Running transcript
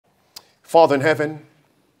Father in heaven,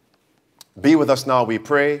 be with us now, we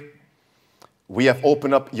pray. We have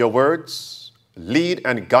opened up your words. Lead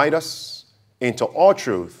and guide us into all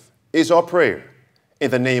truth is our prayer.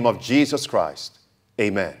 In the name of Jesus Christ,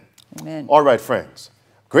 amen. Amen. All right, friends.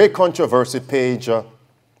 Great Controversy, page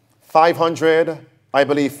 500, I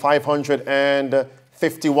believe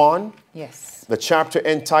 551. Yes. The chapter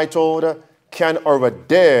entitled, Can Our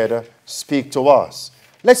Dead Speak to Us?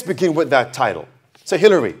 Let's begin with that title. So,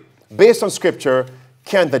 Hillary, based on Scripture,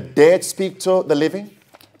 can the dead speak to the living?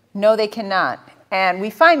 No, they cannot. And we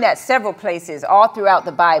find that several places all throughout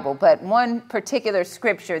the Bible. But one particular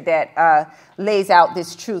scripture that lays out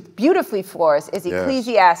this truth beautifully for us is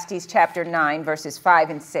Ecclesiastes chapter 9, verses 5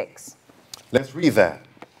 and 6. Let's read that.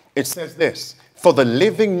 It says this, For the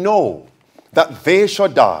living know that they shall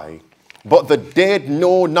die, but the dead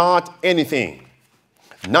know not anything.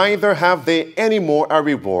 Neither have they any more a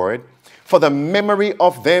reward, for the memory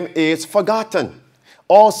of them is forgotten.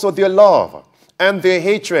 Also their love and their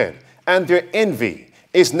hatred and their envy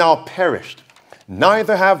is now perished.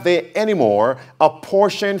 Neither have they any more a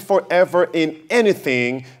portion forever in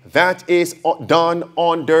anything that is done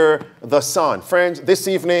under the sun. Friends, this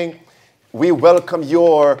evening, we welcome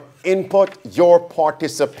your input, your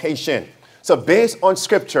participation. So based on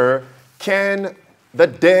Scripture, can the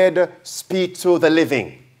dead speak to the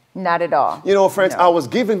living? Not at all. You know, friends, No. I was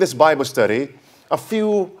giving this Bible study a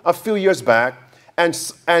few years back, and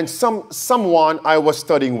someone I was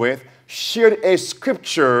studying with shared a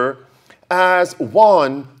scripture as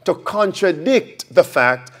one to contradict the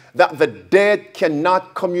fact that the dead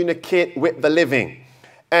cannot communicate with the living.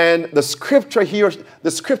 And the scripture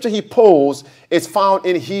he posed is found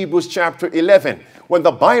in Hebrews chapter 11, when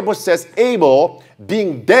the Bible says, Abel,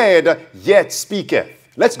 being dead, yet speaketh.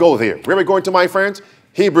 Let's go there. Where are we going to, my friends?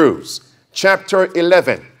 Hebrews chapter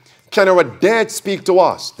 11. Can our dead speak to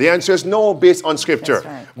us? The answer is no, based on Scripture.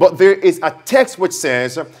 Right. But there is a text which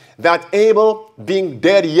says that Abel, being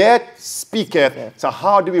dead, yet speaketh. Yes. So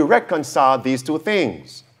how do we reconcile these two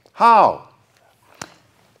things? How?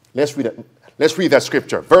 Let's read it. Let's read that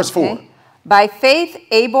scripture. Verse 4. By faith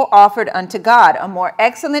Abel offered unto God a more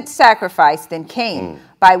excellent sacrifice than Cain,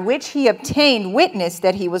 by which he obtained witness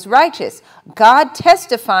that he was righteous, God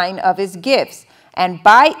testifying of his gifts, and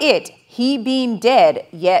by it he being dead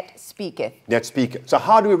yet speaketh. Yet speaketh. So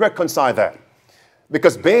how do we reconcile that?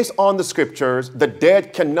 Because based on the scriptures, the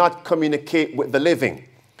dead cannot communicate with the living.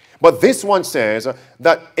 But this one says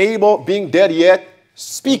that Abel, being dead yet,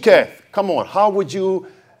 speaketh. Come on, how would you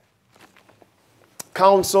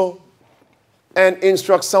counsel and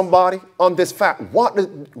instruct somebody on this fact?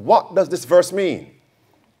 What does this verse mean?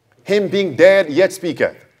 Him being dead yet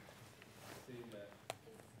speaketh. Saying that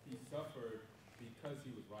he suffered because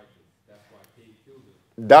he was righteous. That's why Cain killed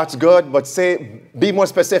him. That's good, but be more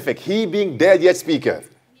specific. He being dead yet speaketh.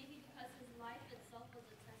 Maybe because his life itself was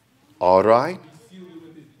a testimony. All right. He sealed it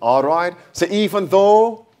with his blood. All right. So even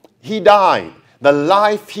though he died, the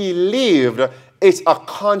life he lived is a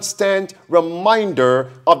constant reminder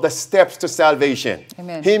of the steps to salvation.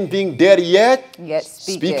 Amen. Him being dead yet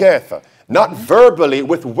speaketh. Not verbally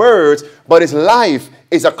with words, but his life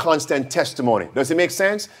is a constant testimony. Does it make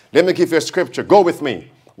sense? Let me give you a scripture. Go with me.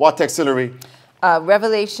 What text, Hillary?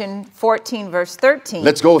 Revelation 14, verse 13.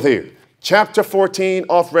 Let's go there. Chapter 14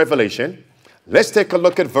 of Revelation. Let's take a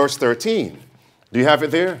look at verse 13. Do you have it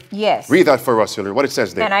there? Yes. Read that for us, Hillary. What it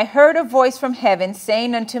says there. And I heard a voice from heaven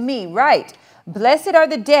saying unto me, Write, Blessed are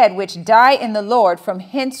the dead which die in the Lord from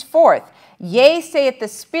henceforth. Yea, saith the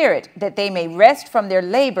Spirit, that they may rest from their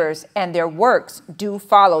labors, and their works do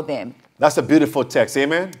follow them. That's a beautiful text.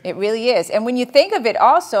 Amen? It really is. And when you think of it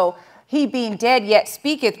also, he being dead yet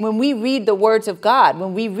speaketh, when we read the words of God,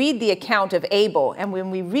 when we read the account of Abel, and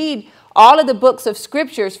when we read all of the books of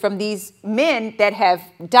scriptures from these men that have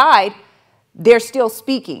died, they're still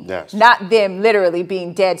speaking. Yes. Not them literally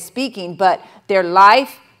being dead speaking, but their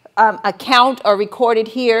life account are recorded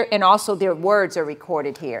here, and also their words are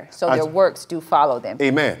recorded here. So their works do follow them.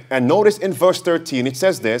 Amen. And notice in verse 13, it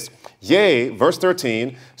says this, Yea, verse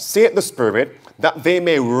 13, saith the Spirit, that they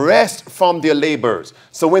may rest from their labors.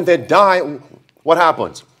 So when they die, what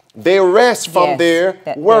happens? They rest from their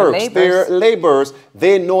works, their labors.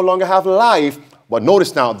 They no longer have life. But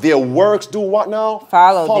notice now, their works do what now?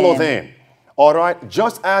 Follow them. All right?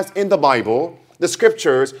 Just as in the Bible, the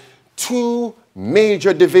scriptures, two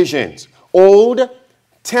major divisions. Old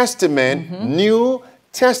Testament, New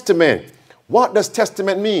Testament. What does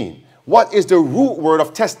testament mean? What is the root word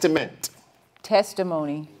of testament?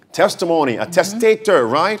 Testimony. Testimony, a testator,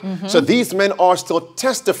 right? So these men are still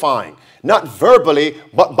testifying, not verbally,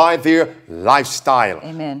 but by their lifestyle.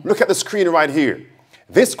 Amen. Look at the screen right here.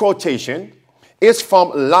 This quotation is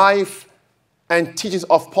from Life and Teachings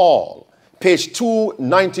of Paul, page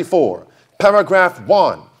 294, paragraph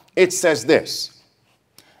 1. It says this.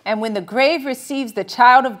 And when the grave receives the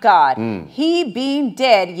child of God, he being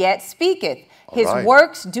dead yet speaketh. His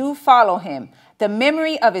works do follow him. The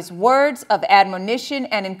memory of his words of admonition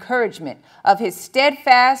and encouragement, of his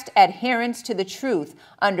steadfast adherence to the truth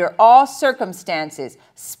under all circumstances,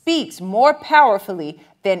 speaks more powerfully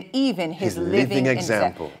than even his living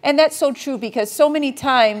example. And that's so true, because so many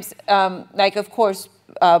times, like, of course,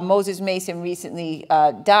 Moses Mason recently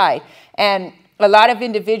died, and a lot of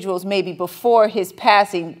individuals maybe before his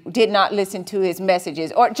passing did not listen to his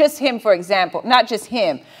messages, or just him, for example, not just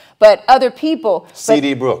him, but other people.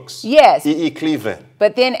 C.D. Brooks. Yes. E.E. Cleveland.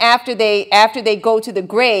 But then after they go to the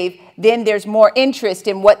grave, then there's more interest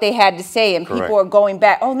in what they had to say, and people are going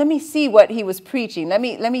back, oh, let me see what he was preaching. Let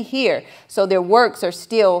me hear. So their works are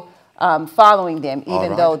still following them,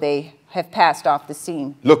 even though they have passed off the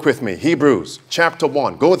scene. Look with me. Hebrews chapter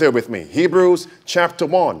 1. Go there with me. Hebrews chapter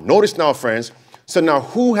 1. Notice now, friends. So now,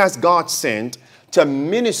 who has God sent to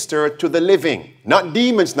minister to the living? Not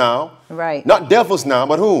demons now. Right. Not devils now,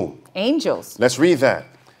 but whom? Angels. Let's read that.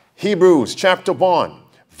 Hebrews chapter 1,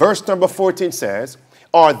 verse number 14 says,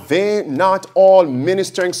 are they not all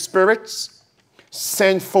ministering spirits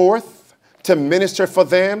sent forth to minister for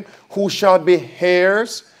them who shall be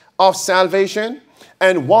heirs of salvation?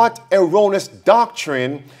 And what erroneous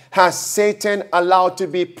doctrine has Satan allowed to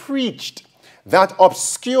be preached that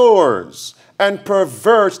obscures and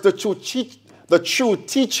perverts the true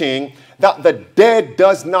teaching that the dead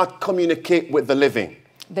does not communicate with the living?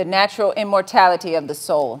 The natural immortality of the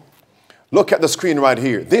soul. Look at the screen right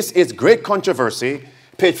here. This is Great Controversy,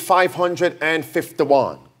 page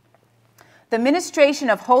 551. The ministration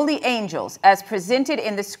of holy angels, as presented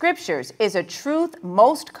in the scriptures, is a truth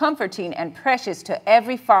most comforting and precious to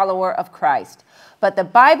every follower of Christ. But the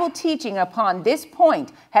Bible teaching upon this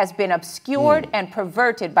point has been obscured and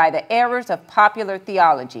perverted by the errors of popular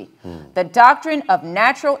theology. The doctrine of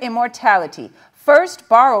natural immortality, first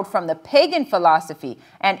borrowed from the pagan philosophy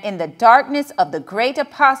and in the darkness of the great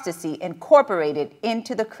apostasy incorporated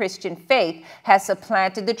into the Christian faith, has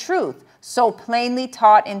supplanted the truth, so plainly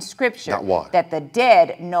taught in Scripture, that the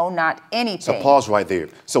dead know not anything. So pause right there.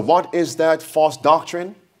 So what is that false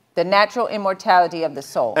doctrine? The natural immortality of the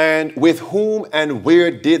soul. And with whom and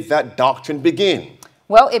where did that doctrine begin?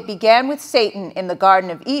 Well, it began with Satan in the Garden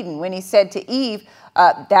of Eden when he said to Eve,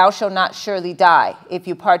 thou shalt not surely die if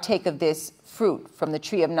you partake of this fruit from the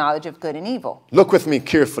tree of knowledge of good and evil. Look with me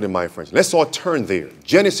carefully, my friends. Let's all turn there.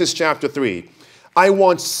 Genesis chapter 3. I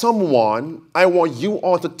want you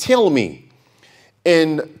all to tell me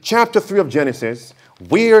in chapter 3 of Genesis,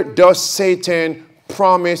 where does Satan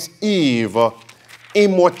promise Eve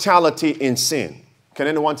immortality in sin? Can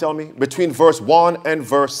anyone tell me? Between verse 1 and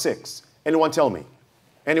verse 6. Anyone tell me?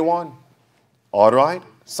 Anyone? All right.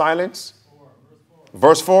 Silence.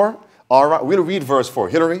 Verse 4. All right. We'll read verse 4.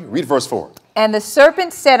 Hillary, read verse 4. And the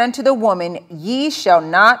serpent said unto the woman, ye shall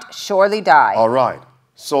not surely die. All right.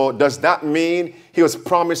 So does that mean he was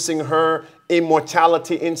promising her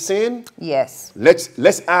immortality in sin? Yes.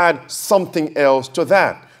 Let's add something else to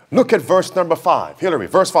that. Look at verse number 5. Hillary,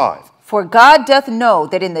 verse 5. For God doth know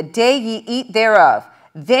that in the day ye eat thereof,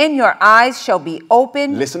 then your eyes shall be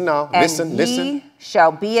opened. Listen now. And Listen. ye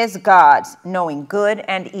shall be as gods, knowing good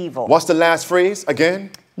and evil. What's the last phrase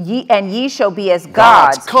again? Ye shall be as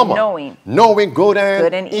gods, knowing good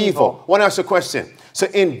and evil. Want to ask a question? So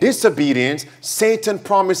in disobedience, Satan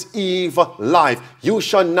promised Eve life. You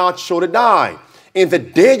shall not surely die. In the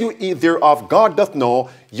day you eat thereof, God doth know,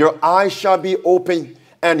 your eyes shall be open,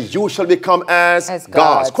 and you shall become as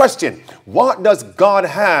gods. Question: what does God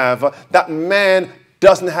have that man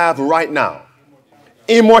doesn't have right now?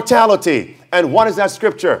 Immortality. And what is that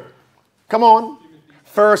scripture? Come on.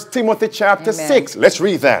 1 Timothy chapter 6. Let's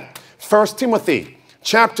read that. 1 Timothy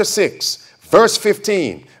chapter 6, verse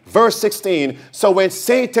 15. Verse 16, so when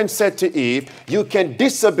Satan said to Eve, you can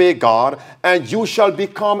disobey God and you shall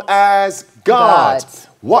become as gods.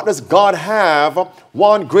 What does God have?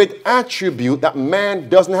 One great attribute that man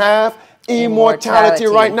doesn't have: immortality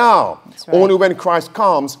right now. Right. Only when Christ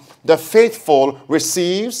comes, the faithful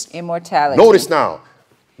receives immortality. Notice now.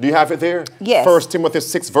 Do you have it there? Yes. 1 Timothy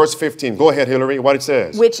 6, verse 15. Go ahead, Hillary, what it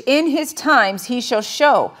says. Which in his times he shall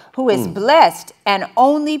show, who is blessed and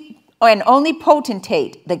only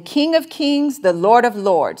potentate, the King of kings, the Lord of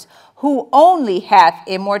lords, who only hath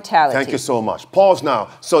immortality. Thank you so much. Pause now.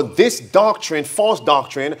 So this doctrine, false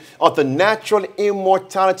doctrine of the natural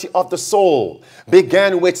immortality of the soul,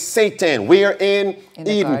 began with Satan. We're in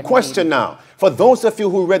Eden. Question now. For those of you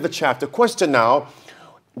who read the chapter, question now.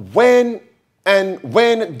 when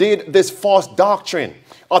did this false doctrine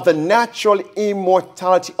of the natural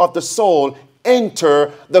immortality of the soul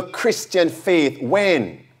enter the Christian faith?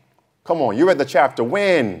 When? Come on, you read the chapter.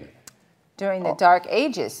 When? During the Dark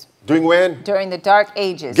Ages. During when? During the Dark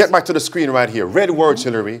Ages. Get back to the screen right here. Red words,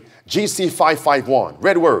 Hillary. GC551.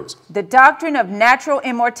 Red words. The doctrine of natural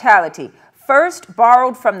immortality, first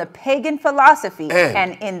borrowed from the pagan philosophy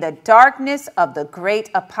and in the darkness of the great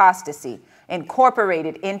apostasy,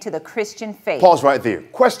 incorporated into the Christian faith. Pause right there.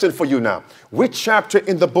 Question for you now. Which chapter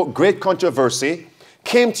in the book Great Controversy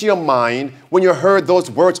came to your mind when you heard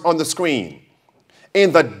those words on the screen?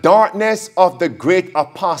 In the darkness of the great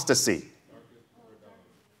apostasy.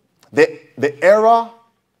 The era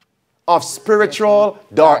of spiritual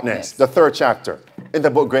darkness. The third chapter in the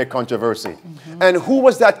book Great Controversy. And who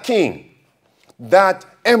was that king? That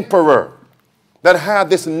emperor that had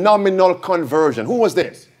this nominal conversion. Who was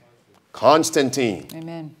this? Constantine.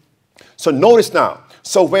 Amen. So notice now.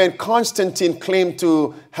 So when Constantine claimed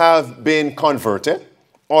to have been converted,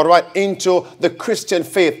 all right, into the Christian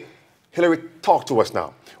faith, Hillary, talk to us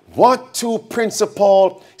now. What two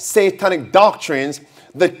principal satanic doctrines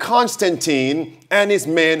that Constantine and his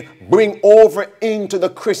men bring over into the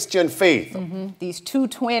Christian faith? These two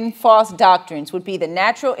twin false doctrines would be the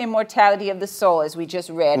natural immortality of the soul, as we just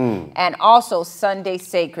read, and also Sunday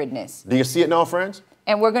sacredness. Do you see it now, friends?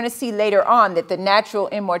 And we're going to see later on that the natural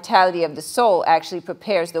immortality of the soul actually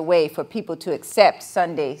prepares the way for people to accept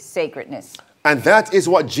Sunday sacredness. And that is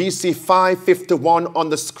what GC551 on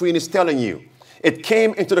the screen is telling you. It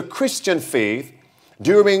came into the Christian faith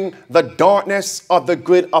during the darkness of the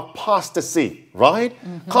great apostasy, right?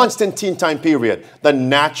 Constantine time period. The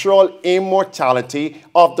natural immortality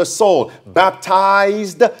of the soul.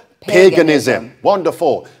 Baptized paganism.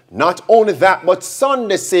 Wonderful. Not only that, but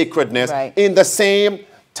Sunday sacredness in the same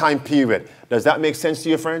time period. Does that make sense to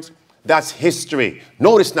you, friends? That's history.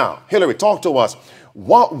 Notice now, Hillary, talk to us.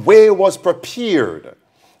 What way was prepared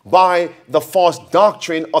by the false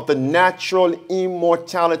doctrine of the natural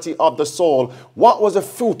immortality of the soul? What was the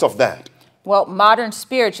fruit of that? Well, modern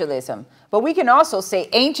spiritualism. But we can also say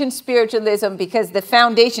ancient spiritualism because the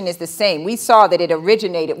foundation is the same. We saw that it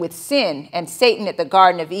originated with sin and Satan at the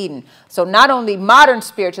Garden of Eden. So not only modern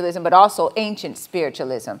spiritualism, but also ancient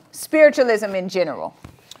spiritualism. Spiritualism in general.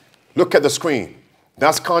 Look at the screen.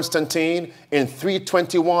 That's Constantine in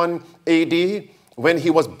 321 AD. When he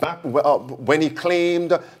was back, when he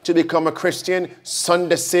claimed to become a Christian,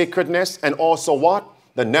 Sunday sacredness, and also what?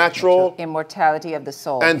 The natural immortality of the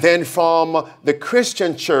soul. And then from the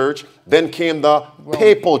Christian church, then came the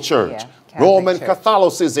papal church, Roman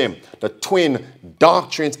Catholicism, the twin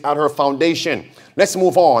doctrines at her foundation. Let's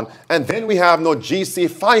move on. And then we have no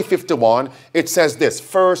GC551. It says this,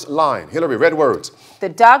 first line. Hillary, red words. The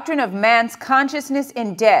doctrine of man's consciousness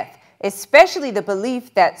in death, especially the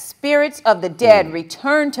belief that spirits of the dead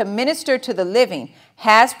return to minister to the living,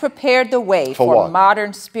 has prepared the way for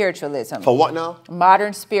modern spiritualism. For what now?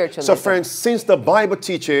 Modern spiritualism. So friends, since the Bible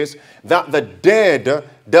teaches that the dead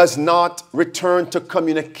does not return to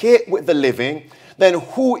communicate with the living, then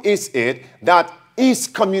who is it that is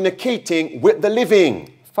communicating with the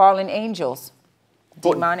living? Fallen angels,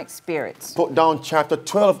 demonic spirits. Put down chapter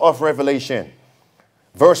 12 of Revelation.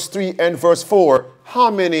 Verse 3 and verse 4, how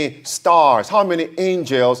many stars, how many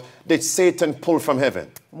angels did Satan pull from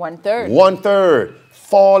heaven? 1/3. 1/3.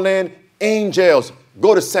 Fallen angels.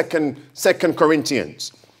 Go to Second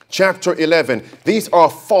Corinthians chapter 11. These are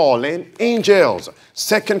fallen angels.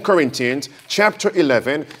 2 Corinthians chapter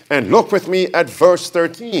 11. And look with me at verse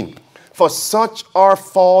 13. For such are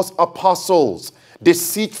false apostles,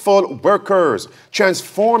 deceitful workers,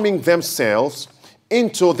 transforming themselves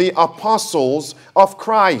into the apostles of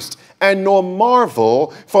Christ. And no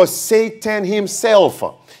marvel, for Satan himself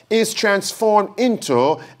is transformed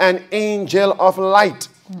into an angel of light.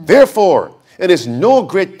 Therefore, it is no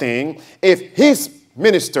great thing if his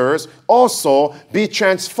ministers also be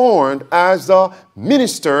transformed as the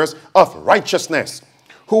ministers of righteousness,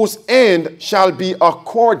 whose end shall be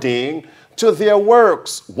according to their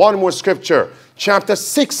works. One more scripture, chapter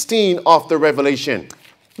 16 of the Revelation.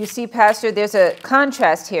 You see, Pastor, there's a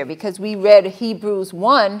contrast here because we read Hebrews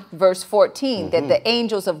 1, verse 14, that the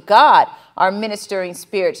angels of God are ministering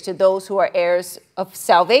spirits to those who are heirs of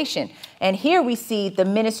salvation. And here we see the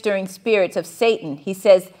ministering spirits of Satan. He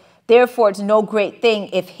says, therefore, it's no great thing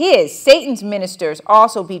if Satan's ministers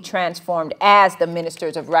also be transformed as the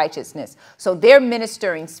ministers of righteousness. So they're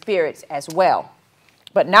ministering spirits as well,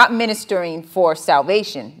 but not ministering for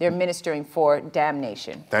salvation. They're ministering for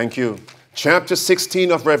damnation. Thank you. Chapter 16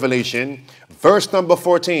 of Revelation, verse number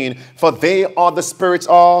 14, for they are the spirits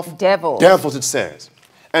of devils. Devils, it says.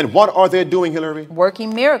 And what are they doing, Hillary?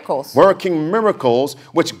 Working miracles. Working miracles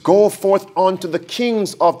which go forth unto the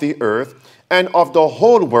kings of the earth and of the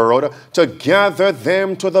whole world to gather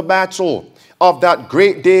them to the battle of that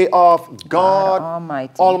great day of God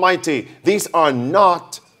Almighty. These are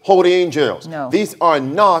not holy angels. No. These are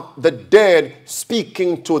not the dead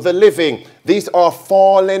speaking to the living. These are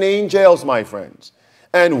fallen angels, my friends.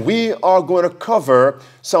 And we are going to cover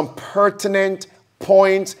some pertinent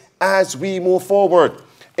points as we move forward.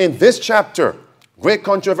 In this chapter, great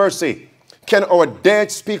controversy, can our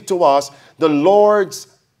dead speak to us? The Lord's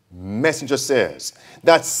messenger says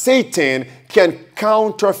that Satan can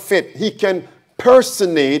counterfeit, he can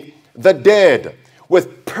personate the dead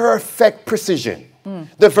with perfect precision.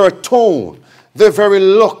 The very tone, the very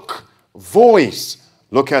look, voice.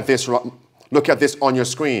 Look at this on your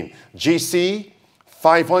screen. GC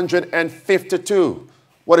 552.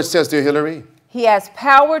 What it says there, Hillary? He has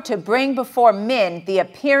power to bring before men the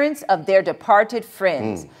appearance of their departed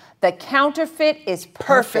friends. The counterfeit is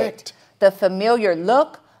perfect. The familiar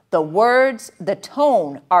look, the words, the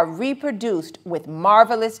tone are reproduced with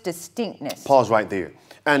marvelous distinctness. Pause right there.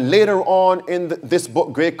 And later on in this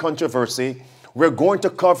book, Great Controversy, we're going to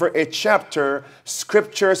cover a chapter,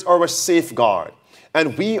 Scriptures Are a Safeguard.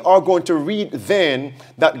 And we are going to read then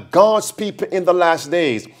that God's people in the last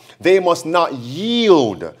days, they must not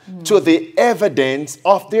yield to the evidence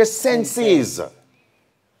of their senses.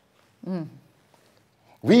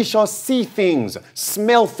 We shall see things,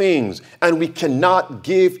 smell things, and we cannot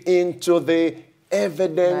give in to the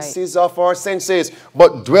evidences of our senses,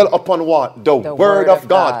 but dwell upon what? The Word of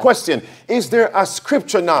God. Question, is there a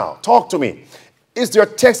scripture now? Talk to me. Is there a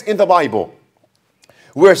text in the Bible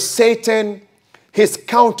where Satan, his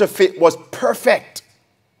counterfeit was perfect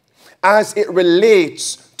as it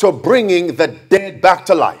relates to bringing the dead back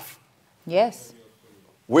to life? Yes.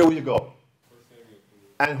 Where will you go?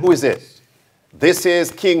 And who is this? This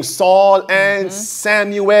is King Saul and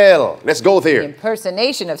Samuel. Let's go there. The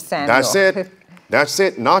impersonation of Samuel. That's it. That's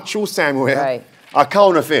it. Not true Samuel. Right. A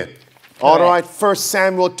counterfeit. All right. 1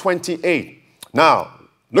 Samuel 28. Now,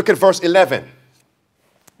 look at verse 11.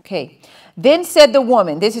 Okay. Then said the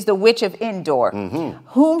woman, this is the witch of Endor,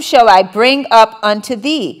 whom shall I bring up unto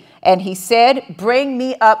thee? And he said, bring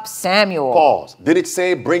me up Samuel. Pause. Did it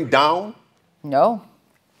say bring down? No.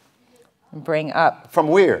 Bring up. From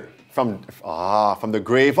where? From the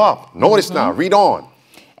grave up. Notice now. Read on.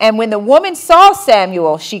 And when the woman saw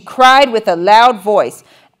Samuel, she cried with a loud voice.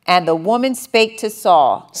 And the woman spake to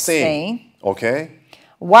Saul, saying, okay.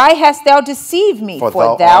 Why hast thou deceived me?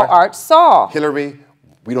 For thou art Saul. Hillary,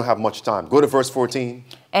 we don't have much time. Go to verse 14.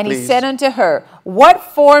 And please. He said unto her, what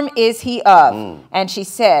form is he of? And she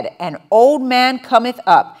said, an old man cometh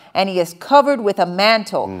up, and he is covered with a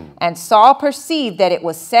mantle. And Saul perceived that it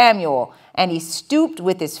was Samuel, and he stooped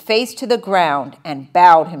with his face to the ground and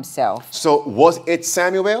bowed himself. So was it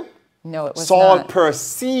Samuel? No, it was Saul not.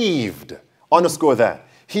 Perceived. Underscore that.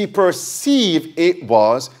 He perceived it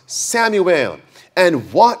was Samuel.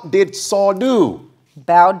 And what did Saul do?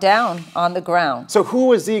 Bowed down on the ground. So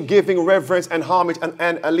who is he giving reverence and homage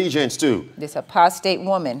and allegiance to? This apostate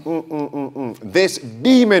woman. This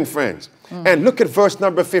demon, friends. And look at verse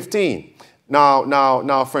number 15.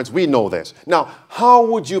 Now, friends, we know this. Now, how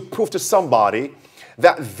would you prove to somebody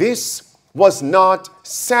that this was not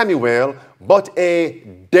Samuel, but a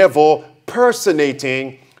devil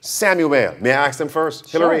personating Samuel? May I ask them first,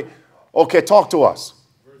 Hillary? Sure. Okay, talk to us.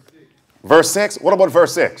 Verse 6. What about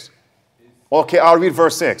verse 6? Okay, I'll read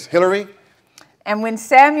verse 6. Hillary? And when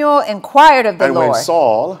Samuel inquired of the Lord.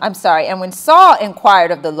 And when Saul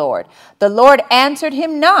inquired of the Lord answered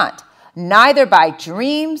him not, neither by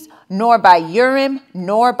dreams, nor by Urim,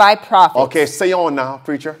 nor by prophets. Okay, say on now,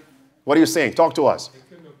 preacher. What are you saying? Talk to us. It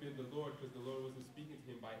couldn't have been the Lord because the Lord wasn't speaking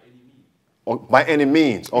to him by any means. Oh, by any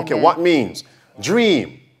means. Okay, what means?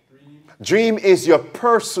 Dream. Dream is your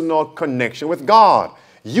personal connection with God.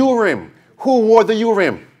 Urim. Who wore the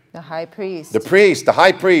Urim? The high priest. The priest, the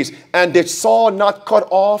high priest. And did Saul not cut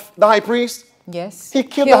off the high priest? Yes. He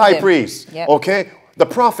killed the high him. priest. Yep. Okay. The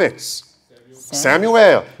prophets.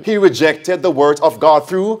 Samuel. He rejected the words of God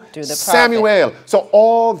through Samuel. So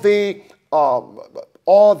all the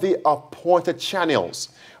appointed channels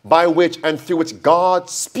by which and through which God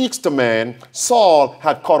speaks to man, Saul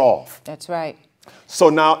had cut off. That's right. So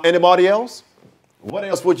now, anybody else? What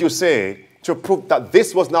else would you say to prove that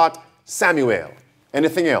this was not Samuel?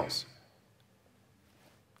 Anything else?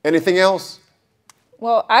 Anything else?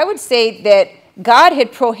 Well, I would say that God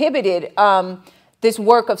had prohibited this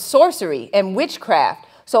work of sorcery and witchcraft.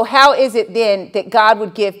 So how is it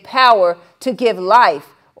to give power to give life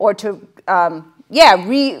or to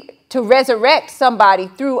to resurrect somebody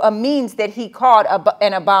through a means that he called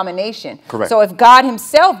an abomination. Correct. So if God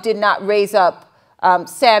himself did not raise up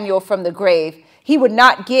Samuel from the grave, he would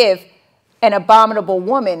not give an abominable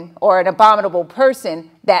woman or an abominable person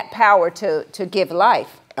that power to give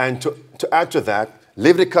life. And to add to that,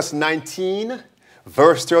 Leviticus 19,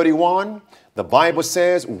 verse 31, the Bible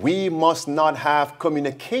says we must not have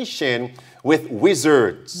communication with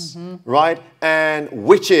wizards, right? And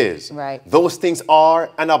witches. Right. Those things are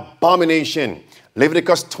an abomination.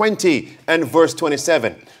 Leviticus 20 and verse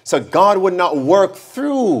 27. So God would not work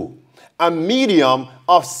through a medium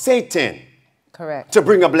of Satan. Correct. To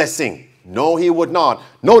bring a blessing. No, he would not.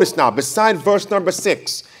 Notice now, beside verse number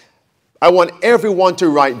 6, I want everyone to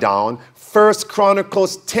write down 1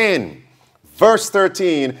 Chronicles 10, verse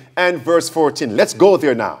 13 and verse 14. Let's go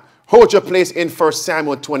there now. Hold your place in 1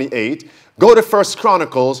 Samuel 28. Go to 1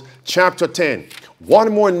 Chronicles chapter 10.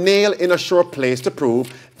 One more nail in a sure place to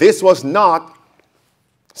prove this was not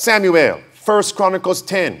Samuel. 1 Chronicles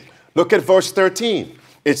 10. Look at verse 13.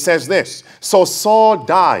 It says this. So Saul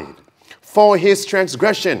died for his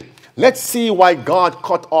transgression. Let's see why God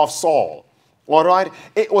cut off Saul. All right.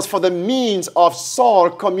 It was for the means of Saul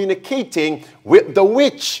communicating with the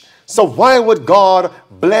witch. So why would God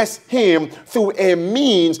bless him through a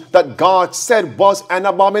means that God said was an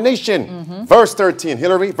abomination? Verse 13,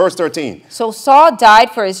 Hillary, verse 13. So Saul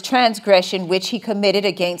died for his transgression which he committed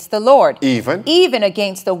against the Lord. Even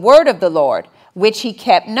against the word of the Lord, which he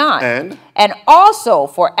kept not. And also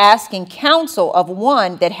for asking counsel of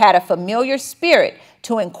one that had a familiar spirit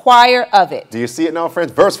to inquire of it. Do you see it now,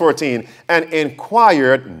 friends? Verse 14. And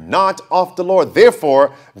inquired not of the Lord.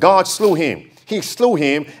 Therefore, God slew him. He slew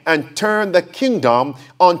him and turned the kingdom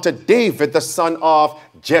unto David, the son of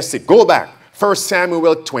Jesse. Go back. 1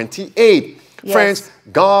 Samuel 28. Yes. Friends,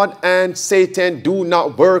 God and Satan do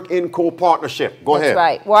not work in co-partnership. Go ahead. That's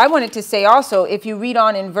right. Well, I wanted to say also, if you read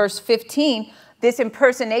on in verse 15, this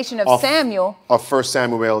impersonation of Samuel. Of 1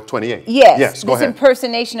 Samuel 28. Yes, go ahead. This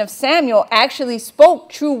impersonation of Samuel actually spoke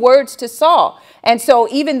true words to Saul. And so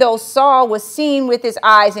even though Saul was seeing with his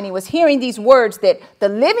eyes and he was hearing these words that the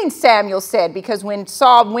living Samuel said, because when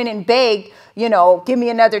Saul went and begged, you know, give me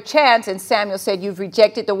another chance, and Samuel said, you've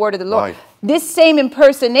rejected the word of the Lord. Right. This same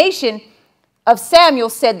impersonation of Samuel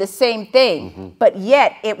said the same thing, but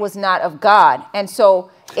yet it was not of God. And so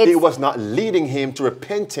it was not leading him to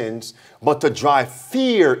repentance, but to drive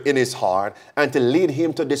fear in his heart and to lead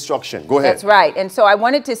him to destruction. Go ahead. That's right. And so I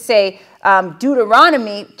wanted to say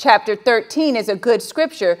Deuteronomy chapter 13 is a good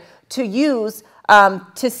scripture to use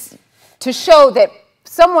to show that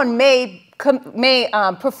someone may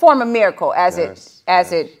perform a miracle as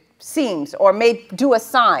it seems, or may do a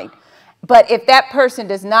sign. But if that person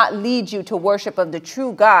does not lead you to worship of the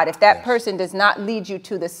true God, if that person does not lead you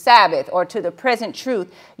to the Sabbath or to the present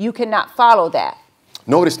truth, you cannot follow that.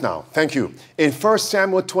 Notice now, thank you. In 1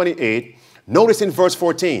 Samuel 28, notice in verse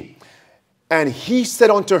 14, and he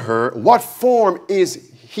said unto her, what form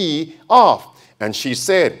is he of? And she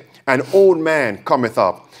said, an old man cometh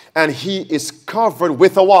up, and he is covered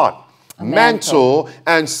with a what? Mantle.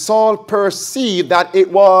 And Saul perceived that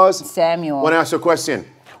it was Samuel. I want to ask you a question.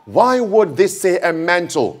 Why would this say a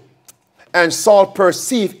mantle? And Saul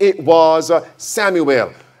perceived it was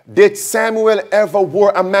Samuel. Did Samuel ever wear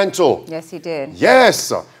a mantle? Yes, he did. Yes.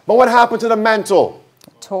 But what happened to the mantle?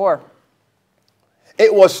 Tore.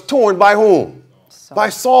 It was torn by whom? Saul. By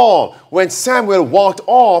Saul. When Samuel walked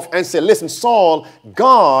off and said, listen, Saul,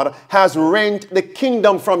 God has rent the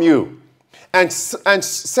kingdom from you. And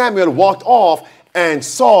Samuel walked off and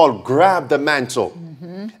Saul grabbed the mantle.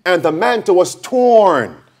 And the mantle was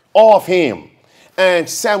torn off him. And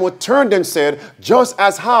Samuel turned and said, just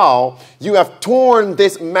as how you have torn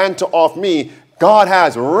this mantle off me, God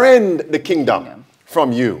has rent the kingdom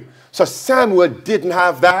from you. So Samuel didn't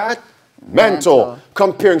have that mantle.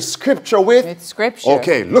 Comparing scripture with scripture.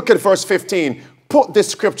 Okay, look at verse 15. Put this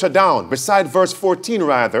scripture down. Beside verse 14,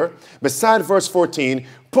 rather. Beside verse 14,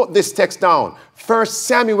 put this text down. 1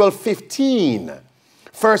 Samuel 15.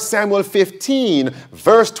 1 Samuel 15,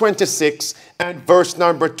 verse 26 and verse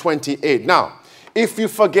number 28. Now, if you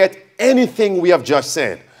forget anything we have just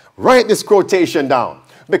said, write this quotation down,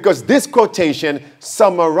 because this quotation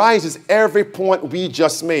summarizes every point we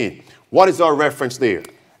just made. What is our reference there?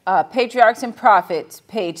 Patriarchs and Prophets,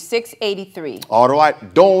 page 683. All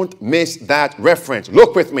right, don't miss that reference.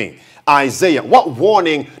 Look with me. Isaiah. What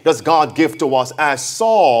warning does God give to us as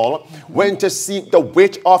Saul went to seek the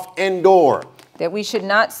witch of Endor? That we should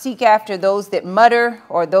not seek after those that mutter,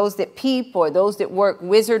 or those that peep, or those that work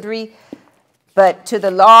wizardry, but to the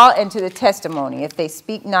law and to the testimony, if they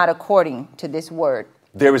speak not according to this word.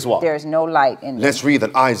 there is what? There is no light in them. Let's read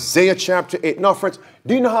that. Isaiah chapter 8. Now, friends,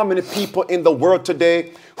 do you know how many people in the world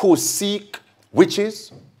today who seek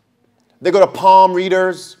witches? They go to palm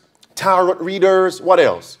readers, tarot readers. What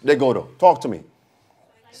else? They go to? Talk to me.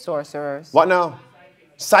 Sorcerers. What now?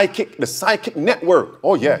 The psychic network.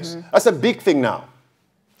 Oh, yes. That's a big thing now.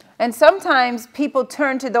 And sometimes people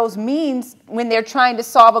turn to those means when they're trying to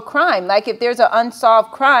solve a crime. Like if there's an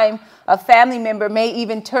unsolved crime, a family member may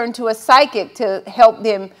even turn to a psychic to help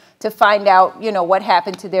them to find out, you know, what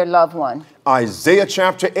happened to their loved one. Isaiah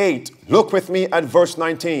chapter 8. Look with me at verse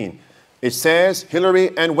 19. It says,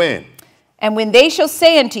 Hillary, and when? And when they shall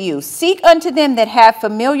say unto you, seek unto them that have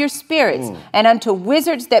familiar spirits, and unto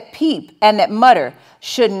wizards that peep and that mutter,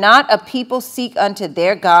 should not a people seek unto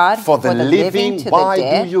their God For the living, to why the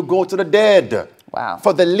dead? do you go to the dead? Wow.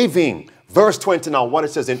 For the living. Verse 20 now, what it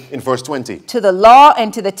says in verse 20. To the law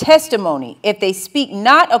and to the testimony, if they speak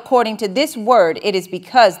not according to this word, it is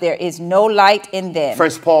because there is no light in them.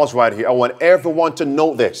 Friends, pause right here. I want everyone to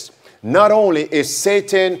know this. Not only is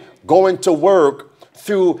Satan going to work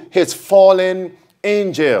through his fallen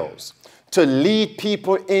angels to lead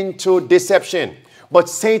people into deception, but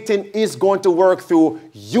Satan is going to work through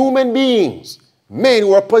human beings, men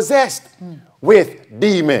who are possessed with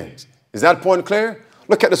demons. Is that point clear?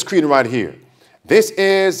 Look at the screen right here. This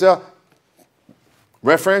is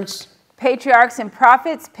reference. Patriarchs and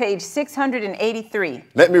Prophets, page 683.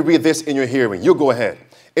 Let me read this in your hearing. You go ahead.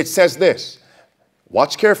 It says this.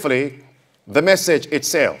 Watch carefully. The message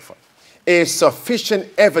itself is sufficient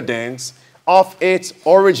evidence of its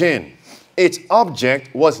origin. Its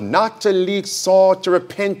object was not to lead Saul to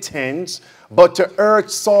repentance, but to urge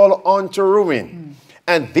Saul unto ruin.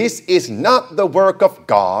 And this is not the work of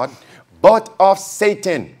God, but of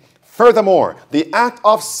Satan. Furthermore, the act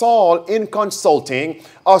of Saul in consulting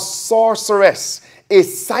a sorceress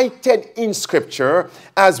is cited in Scripture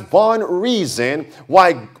as one reason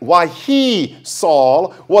why he,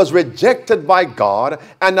 Saul, was rejected by God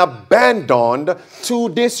and abandoned to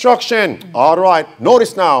destruction. All right,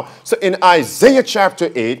 notice now. So in Isaiah chapter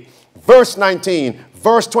 8, verse 19,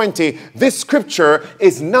 verse 20, this scripture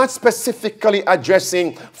is not specifically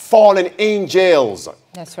addressing fallen angels.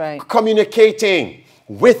 That's right. Communicating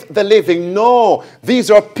with the living. No,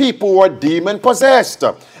 these are people who are demon possessed.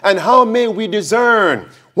 And how may we discern?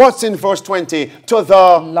 What's in verse 20? To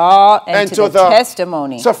the law and to the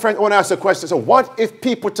testimony. So friend, I want to ask a question. So what if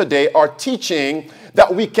people today are teaching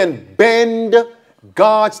that we can bend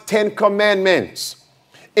God's 10 commandments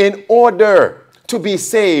in order to be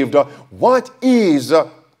saved? What is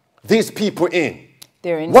these people in?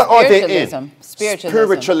 They're in what are they in?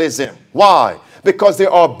 Spiritualism. Why? Because they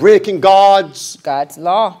are breaking God's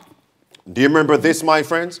law. Do you remember this, my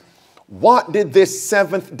friends? What did this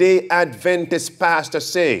Seventh-day Adventist pastor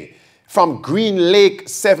say from Green Lake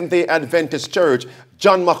Seventh-day Adventist Church,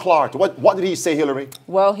 John McClarty? What did he say, Hillary?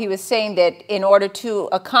 Well, he was saying that in order to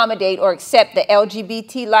accommodate or accept the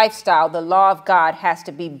LGBT lifestyle, the law of God has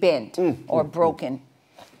to be bent or broken.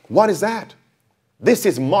 What is that? This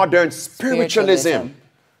is modern spiritualism.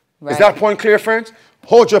 Right. Is that point clear, friends?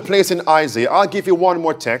 Hold your place in Isaiah. I'll give you one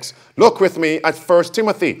more text. Look with me at 1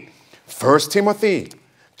 Timothy. 1 Timothy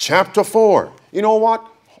chapter 4. You know what?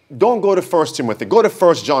 Don't go to 1 Timothy. Go to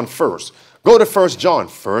 1 John first. Go to 1 John.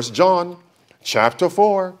 1 John chapter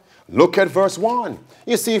 4. Look at verse 1.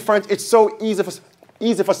 You see, friends, it's so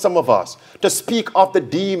easy for some of us to speak of the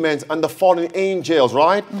demons and the fallen angels,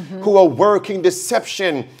 right? Who are working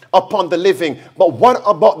deception upon the living. But what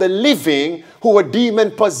about the living who are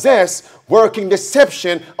demon-possessed, working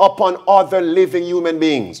deception upon other living human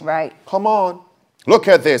beings? Right. Come on. Look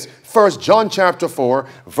at this. 1 John chapter 4,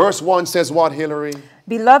 verse 1 says what, Hillary?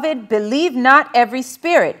 Beloved, believe not every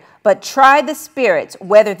spirit, but try the spirits,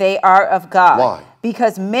 whether they are of God. Why?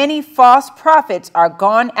 Because many false prophets are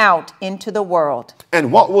gone out into the world.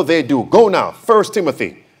 And what will they do? Go now. 1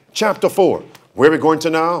 Timothy chapter 4. Where are we going to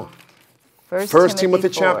now? 1 Timothy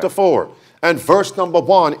chapter 4. And verse number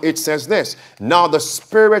 1, it says this. Now the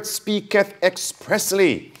Spirit speaketh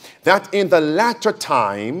expressly, that in the latter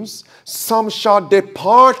times some shall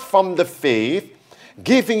depart from the faith,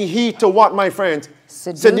 giving heed to what, my friends?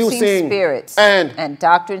 Seducing spirits and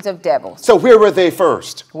doctrines of devils. So where were they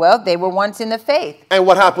first? Well, they were once in the faith. And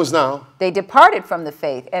what happens now? They departed from the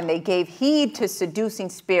faith and they gave heed to seducing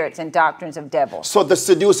spirits and doctrines of devils. So the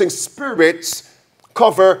seducing spirits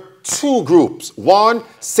cover two groups. One,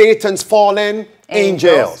 Satan's fallen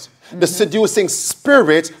angels. The seducing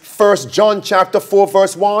spirits, 1 John chapter 4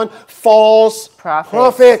 verse 1, false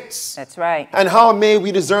prophets. That's right. And how may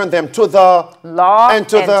we discern them? To the law and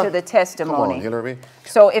to the testimony. Come on, Hillary.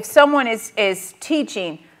 So if someone is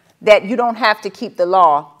teaching that you don't have to keep the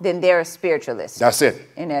law, then they're a spiritualist. That's it.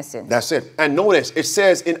 In essence. That's it. And notice, it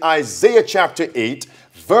says in Isaiah chapter 8,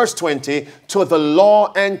 verse 20, to the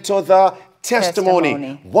law and to the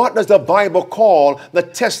testimony. What does the Bible call the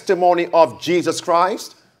testimony of Jesus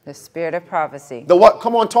Christ? The spirit of prophecy. The what?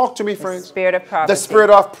 Come on, talk to me, friends. The spirit of prophecy. The spirit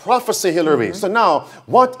of prophecy, Hillary. So now,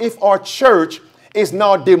 what if our church is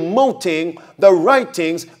now demoting the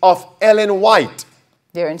writings of Ellen White?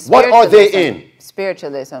 They're in What spiritualism. are they in?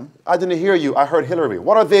 Spiritualism. I didn't hear you. I heard Hillary.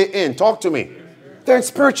 What are they in? Talk to me. They're in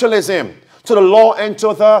spiritualism. To the law and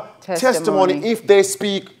to the testimony. If they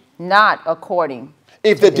speak. Not according.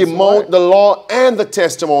 If they demote the law and the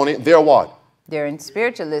testimony, they're what? They're in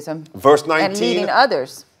spiritualism. Verse 19. And leading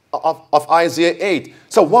others. Of Isaiah 8.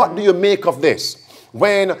 So what do you make of this?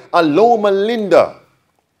 When a Loma Linda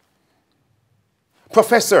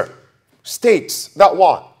professor states that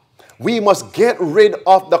what? We must get rid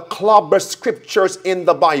of the clobber scriptures in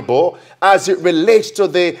the Bible as it relates to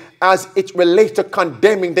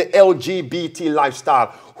condemning the LGBT lifestyle.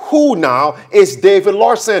 Who now is David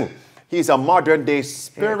Larson? He's a modern day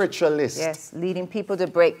spiritualist. Yes, leading people to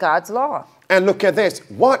break God's law. And look at this.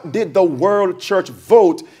 What did the World Church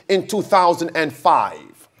vote in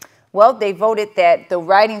 2005? Well, they voted that the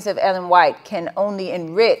writings of Ellen White can only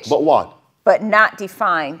enrich. But what? But not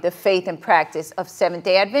define the faith and practice of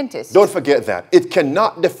Seventh-day Adventists. Don't forget that. It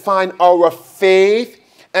cannot define our faith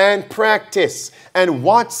and practice. And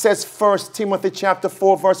what says 1 Timothy chapter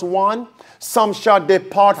 4, verse 1? Some shall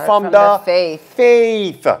depart from the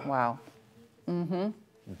faith. Wow. Mm-hmm.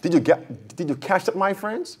 Did you catch that, my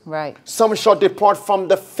friends? Right. Some shall depart from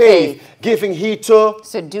the faith, giving heed to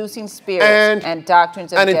seducing spirits and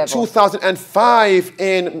doctrines of devils. And in 2005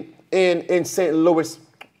 in St. Louis,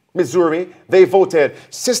 Missouri, they voted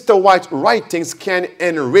Sister White's writings can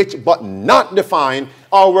enrich but not define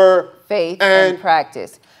our faith and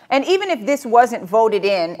practice. And even if this wasn't voted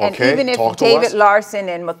in, and even if David Larson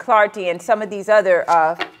and McClarty and some of these other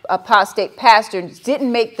apostate pastors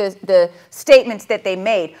didn't make the statements that they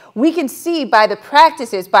made, we can see by the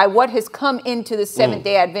practices, by what has come into the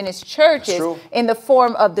Seventh-day Adventist churches in the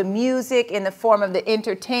form of the music, in the form of the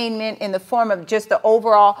entertainment, in the form of just the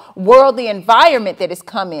overall worldly environment that has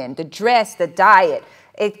come in, the dress, the diet,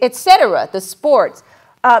 etc., the sports.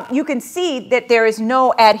 You can see that there is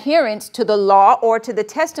no adherence to the law or to the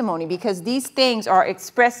testimony, because these things are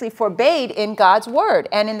expressly forbade in God's word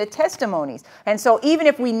and in the testimonies. And so even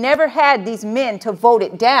if we never had these men to vote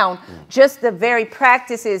it down, just the very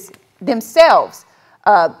practices themselves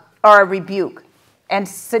are a rebuke and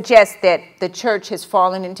suggest that the church has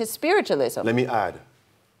fallen into spiritualism. Let me add.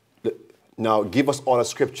 Now, give us all a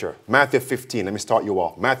scripture. Matthew 15. Let me start you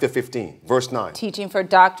off. Matthew 15, verse 9. Teaching for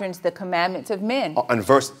doctrines the commandments of men. And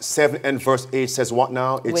verse 7 and verse 8 says what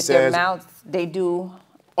now? It With says, their mouths they do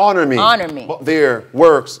honor me. Honor me. But their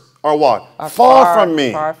works are what? Are far from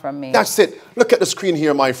me. Far from me. That's it. Look at the screen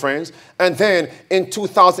here, my friends. And then in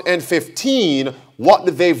 2015, what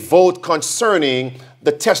did they vote concerning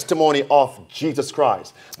the testimony of Jesus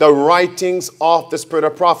Christ? The writings of the spirit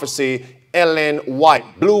of prophecy, Ellen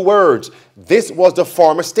White. Blue words. This was the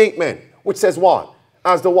former statement, which says what?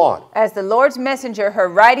 As the what? As the Lord's messenger, her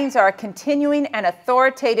writings are a continuing and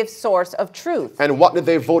authoritative source of truth. And what did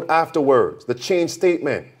they vote afterwards? The change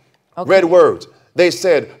statement. Red words. They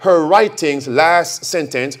said her writings, last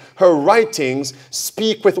sentence, her writings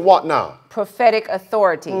speak with what now? Prophetic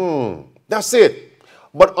authority. That's it.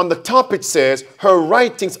 But on the top it says her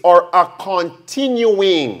writings are a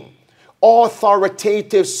continuing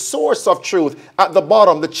authoritative source of truth. At the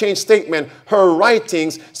bottom, the change statement, her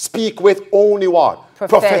writings speak with only what?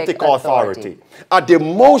 Prophetic authority. A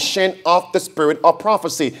demotion of the spirit of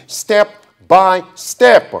prophecy, step by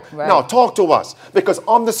step. Right. Now, talk to us, because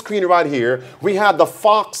on the screen right here, we have the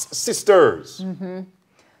Fox sisters.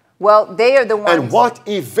 Well, they are the ones. And what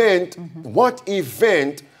event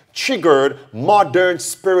triggered modern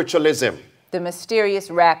spiritualism? The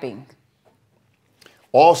mysterious rapping.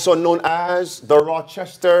 Also known as the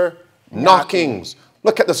Rochester knockings.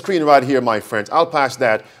 Look at the screen right here, my friends. I'll pass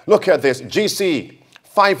that. Look at this. GC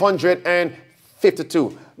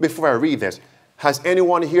 552. Before I read this, has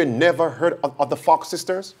anyone here never heard of the Fox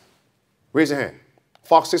sisters? Raise your hand.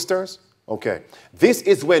 Fox sisters? Okay. This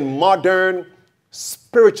is when modern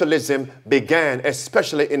spiritualism began,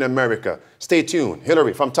 especially in America. Stay tuned.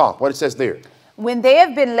 Hillary, from top, what it says there. When they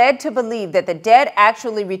have been led to believe that the dead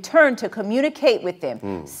actually returned to communicate with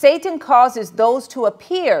them, Satan causes those to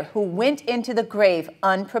appear who went into the grave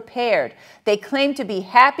unprepared. They claim to be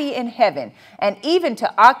happy in heaven and even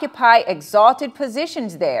to occupy exalted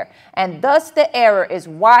positions there. And thus the error is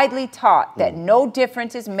widely taught that no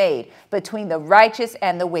difference is made between the righteous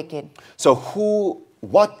and the wicked. So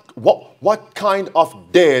what kind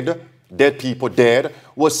of dead people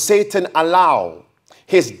was Satan allow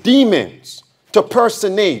his demons to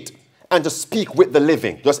personate and to speak with the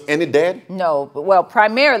living? Just any dead? No, well,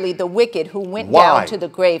 primarily the wicked who went down to the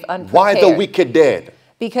grave unprepared. Why the wicked dead?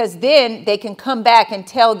 Because then they can come back and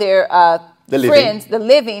tell their friends, the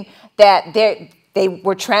living, that they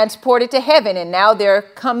were transported to heaven and now they're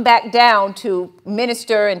come back down to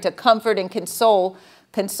minister and to comfort and console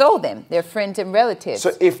them, their friends and relatives.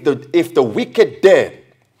 So if the wicked dead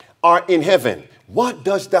are in heaven, what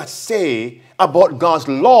does that say about God's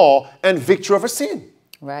law and victory over sin?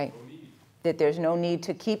 Right. That there's no need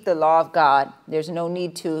to keep the law of God. There's no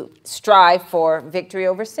need to strive for victory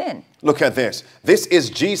over sin. Look at this. This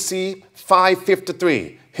is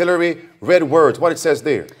GC553. Hillary read words. What it says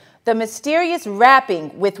there. The mysterious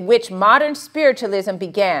wrapping with which modern spiritualism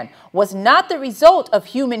began was not the result of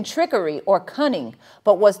human trickery or cunning,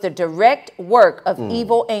 but was the direct work of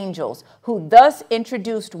evil angels, who thus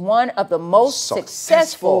introduced one of the most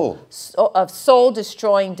successful of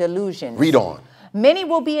soul-destroying delusions. Read on. Many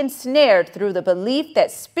will be ensnared through the belief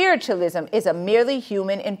that spiritualism is a merely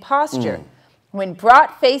human imposture. When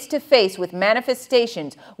brought face to face with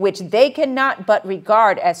manifestations which they cannot but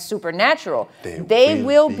regard as supernatural, they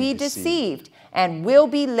will be deceived and will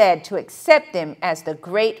be led to accept them as the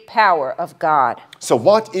great power of God. So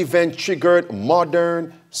what event triggered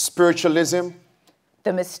modern spiritualism?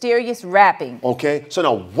 The mysterious wrapping. Okay, so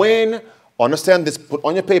now understand this, put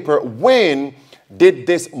on your paper, when did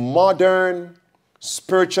this modern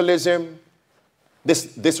spiritualism,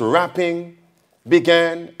 this wrapping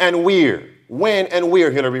began and where? When and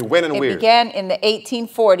where, Hillary? When and where? It began in the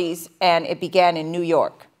 1840s and it began in New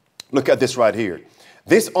York. Look at this right here.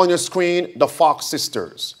 This on your screen, the Fox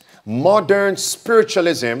sisters. Modern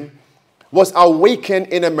spiritualism was awakened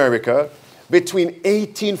in America between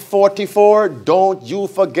 1844, don't you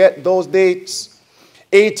forget those dates,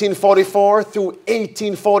 1844 through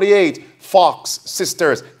 1848. Fox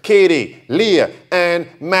sisters, Katie, Leah, and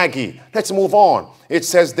Maggie. Let's move on. It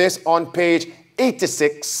says this on page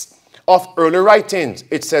 86 of early writings.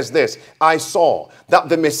 It says this: I saw that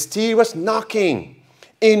the mysterious knocking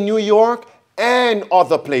in New York and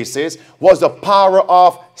other places was the power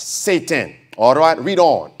of Satan. All right, read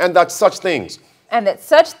on. And that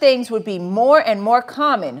such things would be more and more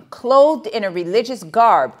common, clothed in a religious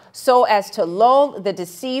garb, so as to lull the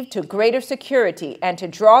deceived to greater security and to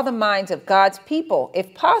draw the minds of God's people,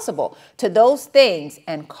 if possible, to those things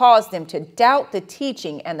and cause them to doubt the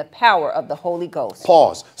teaching and the power of the Holy Ghost.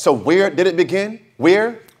 Pause. So where did it begin?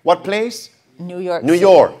 Where? What place? New York. New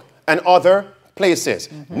York and other places.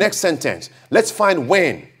 Next sentence. Let's find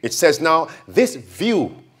when. It says now, this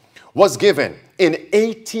view was given in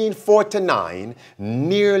 1849,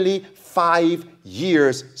 nearly 5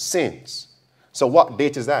 years since. So what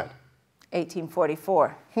date is that?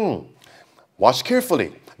 1844. Watch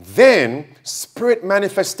carefully. Then spirit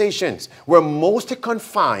manifestations were mostly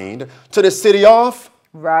confined to the city of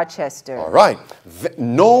Rochester. All right.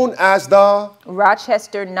 Known as the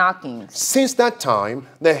Rochester knockings. Since that time,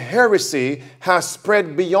 the heresy has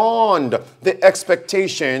spread beyond the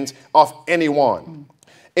expectations of anyone.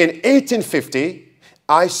 In 1850,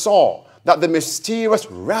 I saw that the mysterious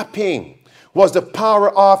wrapping was the power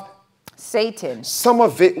of Satan. Some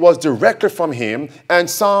of it was directly from him and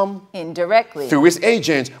some indirectly through his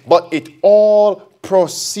agents, but it all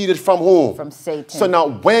proceeded from whom? From Satan. So now,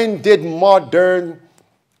 when did modern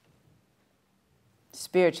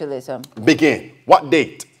spiritualism begin? What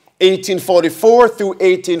date? 1844 through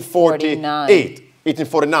 1848.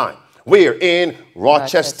 1849. Where? In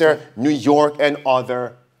Rochester, New York, and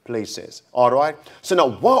other places. All right? So now,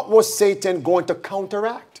 what was Satan going to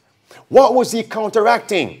counteract? What was he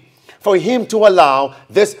counteracting for him to allow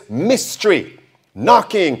this mystery,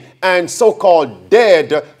 knocking, and so-called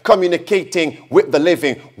dead communicating with the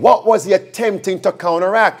living? What was he attempting to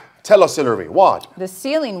counteract? Tell us, Hillary. What? The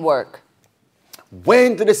sealing work.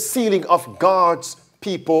 When did the sealing of God's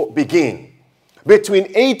people begin? Between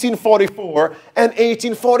 1844 and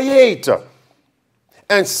 1848.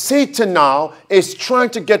 And Satan now is trying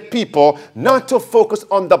to get people not to focus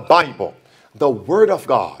on the Bible, the Word of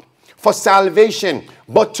God, for salvation,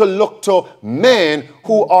 but to look to men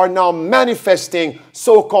who are now manifesting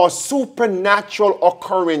so-called supernatural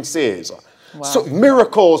occurrences. So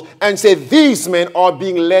miracles, and say these men are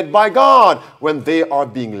being led by God when they are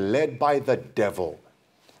being led by the devil.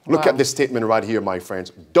 Look at this statement right here, my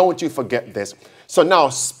friends. Don't you forget this. So now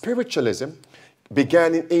spiritualism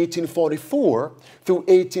began in 1844 through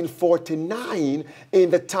 1849 in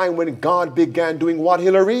the time when God began doing what,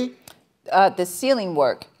 Hillary? The sealing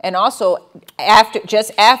work, and also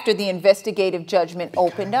just after the investigative judgment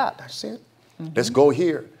opened up. That's it. Let's go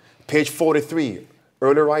here. Page 43,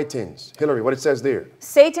 early writings. Hillary, what it says there?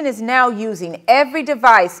 Satan is now using every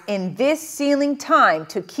device in this sealing time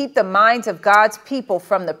to keep the minds of God's people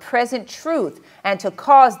from the present truth and to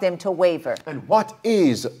cause them to waver. And what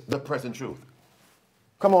is the present truth?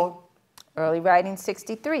 Come on. Early writing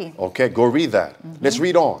 63. Okay, go read that. Let's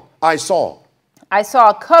read on. I saw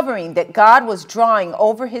a covering that God was drawing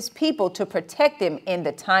over his people to protect them in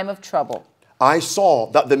the time of trouble. I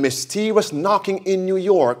saw that the mysterious knocking in New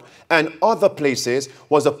York and other places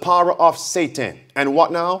was a power of Satan. And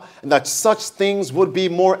what now? That such things would be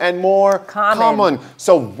more and more common.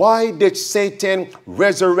 So why did Satan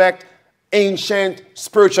resurrect ancient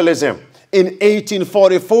spiritualism in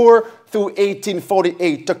 1844 through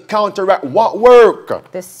 1848 to counteract what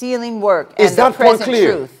work? The sealing work and Is that the present point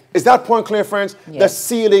clear? truth. Is that point clear, friends? Yes. The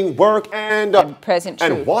sealing work and present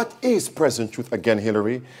truth. And what is present truth again,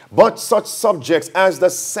 Hillary? But such subjects as the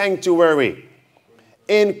sanctuary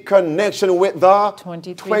in connection with the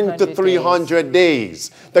 2300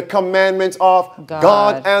 days, the commandments of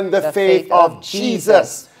God and the faith of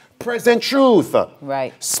Jesus. Present truth.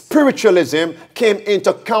 Right. Spiritualism came in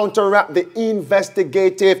to counteract the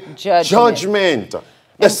investigative judgment.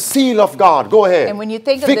 The seal of God. Go ahead. And when you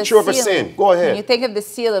think of victory the over seal, sin. Go ahead. When you think of the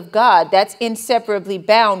seal of God, that's inseparably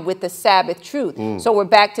bound with the Sabbath truth. So we're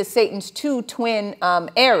back to Satan's two twin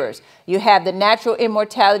errors. You have the natural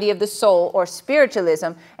immortality of the soul, or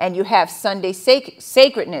spiritualism, and you have Sunday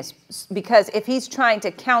sacredness. Because if he's trying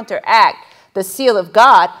to counteract the seal of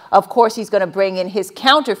God, of course, he's going to bring in his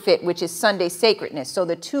counterfeit, which is Sunday sacredness. So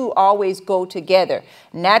the two always go together.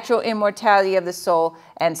 Natural immortality of the soul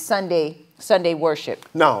and Sunday worship.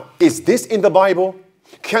 Now, is this in the Bible?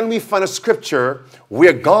 Can we find a scripture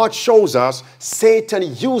where God shows us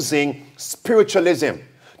Satan using spiritualism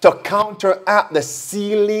to counteract the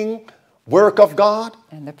sealing work of God?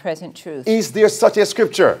 And the present truth. Is there such a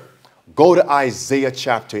scripture? Go to Isaiah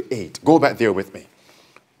chapter 8. Go back there with me.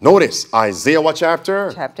 Notice, Isaiah what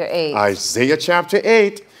chapter? Chapter 8. Isaiah chapter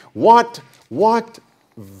 8. What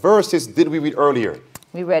verses did we read earlier?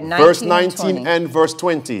 We read 19 verse 19 and verse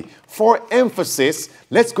 20. For emphasis,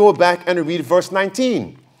 let's go back and read verse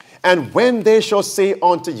 19. And when they shall say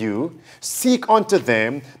unto you, seek unto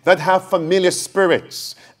them that have familiar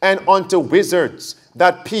spirits, and unto wizards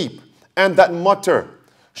that peep and that mutter,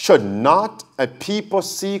 should not a people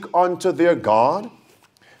seek unto their God?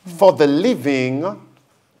 For the living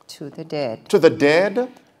to the dead. To the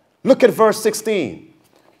dead. Look at verse 16.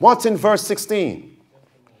 What's in verse 16?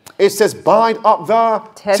 It says, bind up the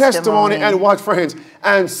testimony and what, friends?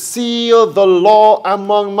 And seal the law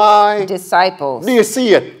among my disciples. Do you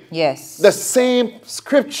see it? Yes. The same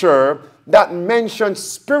scripture that mentions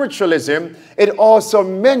spiritualism, it also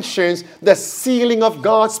mentions the sealing of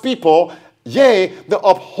God's people, yea, the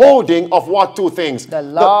upholding of what two things? The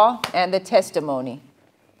law and the testimony.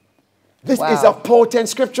 This is a potent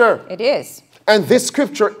scripture. It is. And this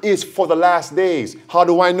scripture is for the last days. How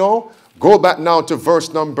do I know? Go back now to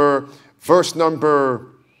verse number 9.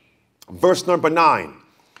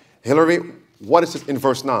 Hillary, what is it in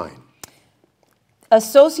verse 9?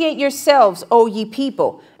 Associate yourselves, O ye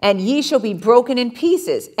people, and ye shall be broken in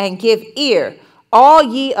pieces, and give ear, all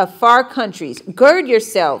ye of far countries. Gird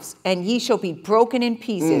yourselves, and ye shall be broken in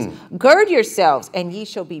pieces. Gird yourselves, and ye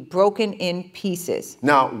shall be broken in pieces.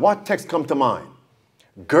 Now, what text come to mind?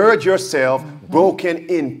 Gird yourself, broken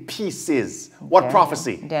in pieces. What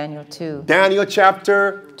prophecy? Daniel 2. Daniel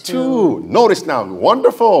chapter 2. Notice now,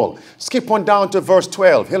 wonderful. Skip on down to verse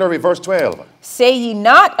 12. Hillary, verse 12. Say ye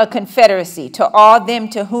not a confederacy to all them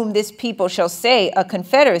to whom this people shall say a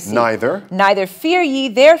confederacy. Neither fear ye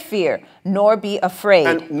their fear, nor be afraid.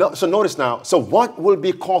 And so notice now, so what will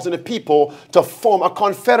be causing the people to form a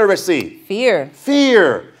confederacy? Fear.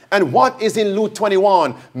 Fear. And what is in Luke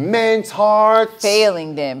 21? Men's hearts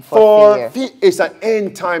failing them for fear. It's an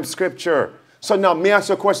end time scripture. So now, may I ask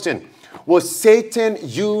you a question? Will Satan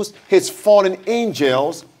use his fallen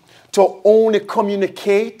angels to only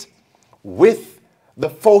communicate with the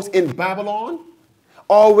folks in Babylon?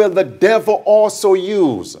 Or will the devil also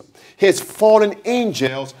use his fallen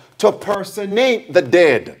angels to personate the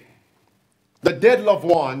dead? The dead loved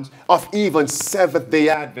ones of even Seventh-day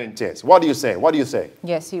Adventists. What do you say? What do you say?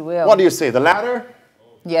 Yes, he will. What do you say? The latter?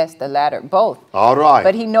 Yes, the latter, both. All right.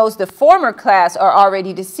 But he knows the former class are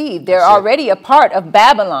already deceived. They're That's it. already a part of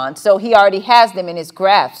Babylon, so he already has them in his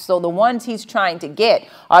grasp. So the ones he's trying to get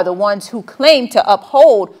are the ones who claim to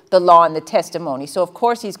uphold the law and the testimony. So of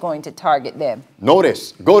course he's going to target them.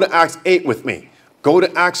 Notice, go to Acts 8 with me. Go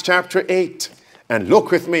to Acts chapter 8 and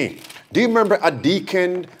look with me. Do you remember a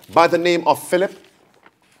deacon by the name of Philip?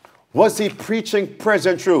 Was he preaching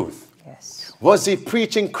present truth? Yes. Was he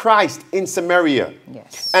preaching Christ in Samaria?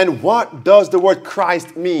 Yes. And what does the word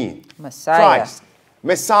Christ mean? Messiah. Christ,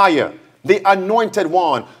 Messiah, the anointed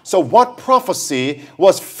one. So what prophecy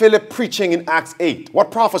was Philip preaching in Acts 8?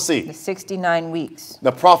 What prophecy? The 69 weeks.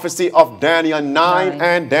 The prophecy of Daniel 9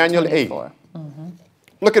 and Daniel 24. 8.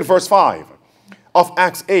 Look at verse 5 of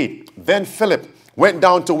Acts 8. Then Philip went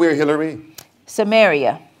down to where, Hillary?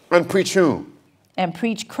 Samaria. And preached whom? And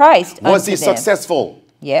preached Christ Was unto he them. successful?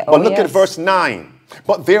 Yeah. But Oh, look at yes. verse 9.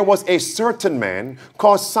 But there was a certain man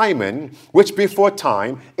called Simon, which before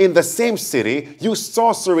time in the same city used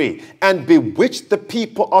sorcery and bewitched the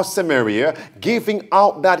people of Samaria, giving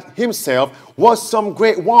out that himself was some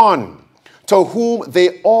great one, to whom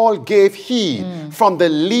they all gave heed, from the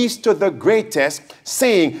least to the greatest,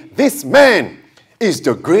 saying, this man is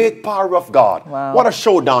the great power of God. Wow. What a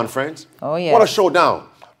showdown, friends. Oh, yes. What a showdown.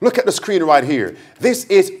 Look at the screen right here. This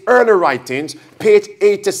is Early Writings, page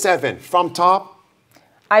 87, from top.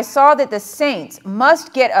 I saw that the saints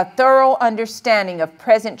must get a thorough understanding of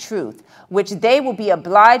present truth, which they will be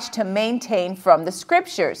obliged to maintain from the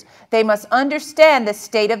scriptures. They must understand the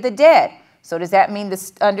state of the dead. So does that mean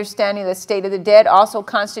the understanding of the state of the dead also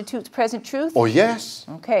constitutes present truth? Oh, yes.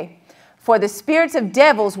 Okay. For the spirits of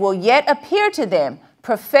devils will yet appear to them,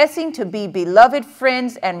 professing to be beloved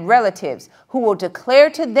friends and relatives, who will declare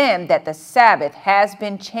to them that the Sabbath has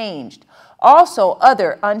been changed. Also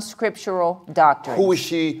other unscriptural doctrines. Who is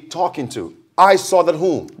she talking to? I saw that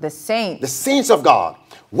whom? The saints. The saints of God.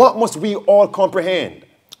 What must we all comprehend?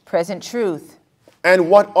 Present truth. And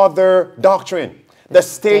what other doctrine? The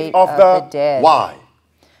state of the dead. Why?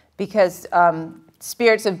 Because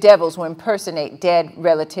spirits of devils will impersonate dead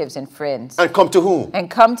relatives and friends. And come to whom? And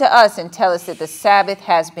come to us and tell us that the Sabbath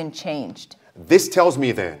has been changed. This tells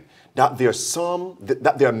me then that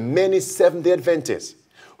there are many Seventh-day Adventists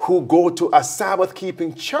who go to a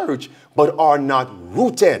Sabbath-keeping church but are not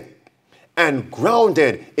rooted and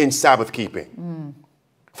grounded in Sabbath-keeping.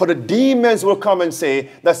 For the demons will come and say,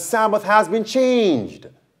 the Sabbath has been changed.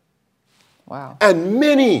 Wow. And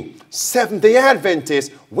many Seventh-day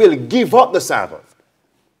Adventists will give up the Sabbath.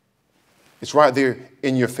 It's right there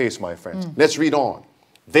in your face, my friends. Let's read on.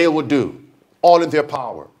 They will do all in their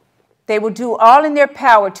power. They will do all in their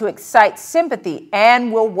power to excite sympathy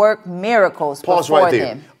and will work miracles Pause before right there.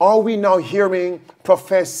 them. Are we now hearing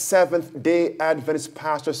professed Seventh-day Adventist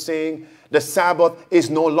pastors saying the Sabbath is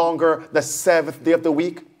no longer the seventh day of the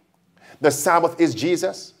week? The Sabbath is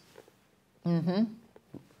Jesus?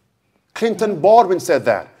 Clinton Baldwin said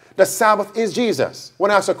that. The Sabbath is Jesus.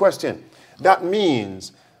 When I ask a question, that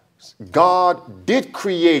means God did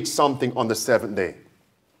create something on the seventh day.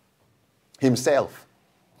 Himself.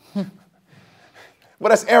 But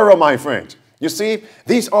that's error, my friend. You see,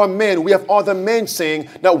 these are men. We have other men saying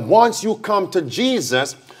that once you come to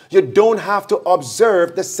Jesus, you don't have to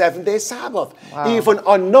observe the 7-day Sabbath. Wow. Even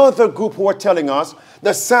another group who are telling us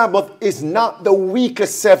the Sabbath is not the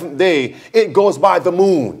weekest seventh day. It goes by the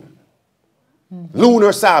moon.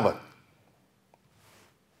 Lunar Sabbath.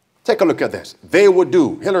 Take a look at this. They would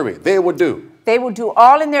do, Hillary, they would do. They will do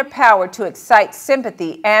all in their power to excite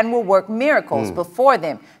sympathy and will work miracles before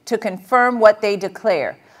them to confirm what they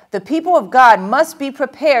declare. The people of God must be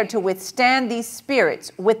prepared to withstand these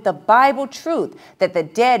spirits with the Bible truth that the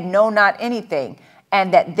dead know not anything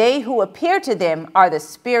and that they who appear to them are the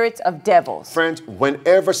spirits of devils. Friends,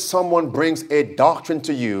 whenever someone brings a doctrine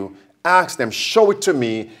to you, ask them, show it to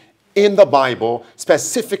me in the Bible,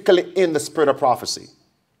 specifically in the spirit of prophecy.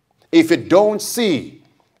 If you don't see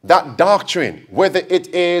that doctrine, whether it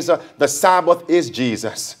is the Sabbath is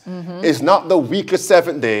Jesus, is not the weekly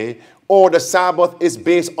seventh day, or the Sabbath is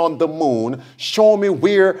based on the moon, show me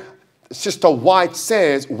where Sister White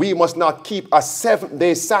says we must not keep a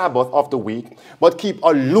 7-day Sabbath of the week, but keep a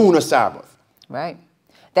lunar Sabbath. Right.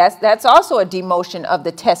 That's also a demotion of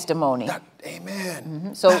the testimony.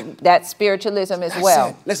 Amen. So that's spiritualism as well.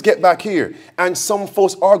 It. Let's get back here. And some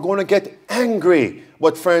folks are going to get angry.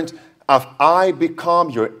 But friends, have I become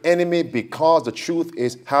your enemy because the truth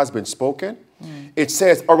has been spoken? It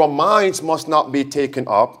says our minds must not be taken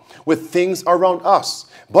up with things around us,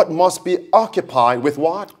 but must be occupied with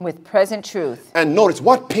what? With present truth. And notice,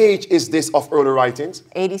 what page is this of early writings?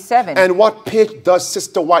 87. And what page does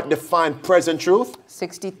Sister White define present truth?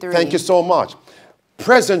 63. Thank you so much.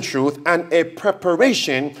 Present truth and a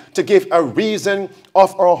preparation to give a reason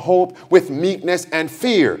of our hope with meekness and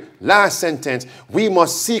fear. Last sentence, we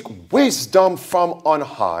must seek wisdom from on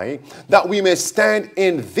high, that we may stand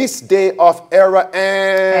in this day of error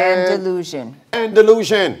And delusion. And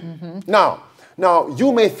delusion. Now,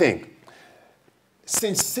 you may think,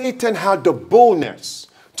 since Satan had the boldness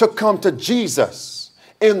to come to Jesus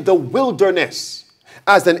in the wilderness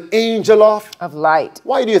as an angel of light,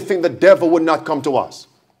 why do you think the devil would not come to us?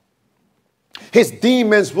 His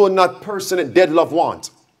demons will not personate dead loved ones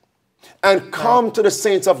and come to the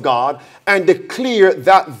saints of God and declare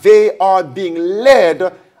that they are being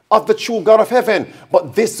led of the true God of heaven.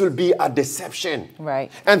 But this will be a deception.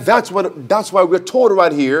 Right. And that's why we're told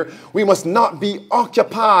right here, we must not be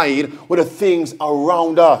occupied with the things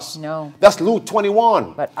around us. No. That's Luke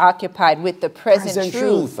 21. but occupied with the present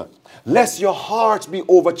truth. Lest your hearts be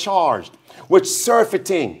overcharged with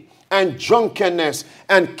surfeiting and drunkenness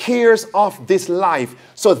and cares of this life,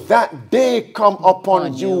 so that they come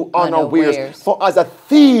upon you unawares. For as a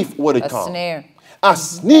thief would it come. A snare. A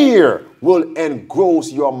snare will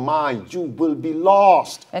engross your mind. You will be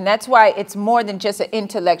lost. And that's why it's more than just an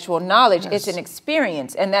intellectual knowledge. It's an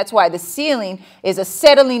experience. And that's why the sealing is a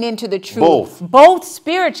settling into the truth. Both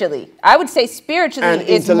spiritually. I would say spiritually and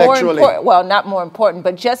is more important. Well, not more important,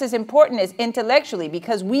 but just as important as intellectually,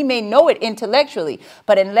 because we may know it intellectually.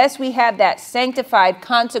 But unless we have that sanctified,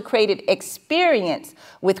 consecrated experience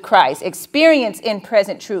with Christ, experience in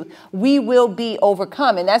present truth, we will be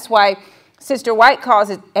overcome. And that's why Sister White calls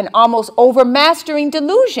it an almost overmastering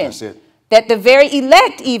delusion. That's it. That the very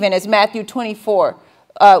elect, even as Matthew 24,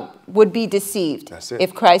 would be deceived. That's it.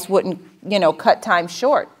 If Christ wouldn't, cut time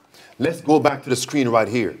short. Let's go back to the screen right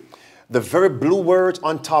here. The very blue words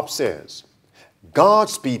on top says,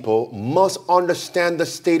 God's people must understand the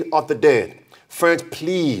state of the dead. Friends,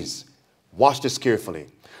 please watch this carefully.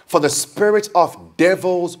 For the spirits of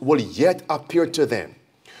devils will yet appear to them,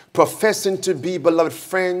 professing to be beloved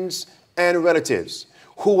friends and relatives,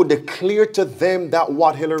 who will declare to them that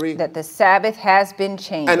what, Hillary? That the Sabbath has been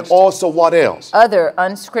changed. And also what else? Other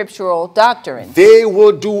unscriptural doctrines. They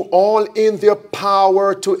will do all in their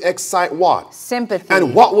power to excite what? Sympathy.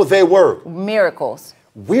 And what will they work? Miracles.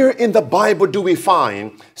 Where in the Bible do we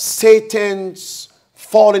find Satan's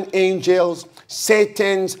fallen angels,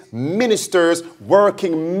 Satan's ministers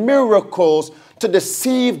working miracles to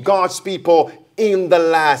deceive God's people in the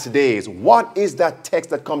last days? What is that text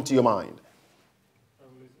that comes to your mind?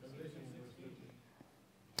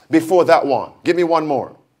 Before that one, give me one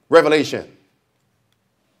more. Revelation.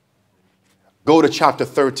 Go to chapter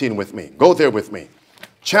 13 with me. Go there with me.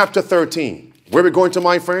 Chapter 13. Where are we going to,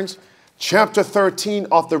 my friends? Chapter 13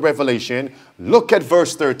 of the Revelation. Look at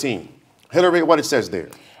verse 13. Hillary, what it says there.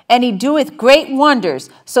 And he doeth great wonders,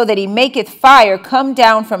 so that he maketh fire come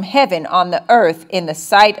down from heaven on the earth in the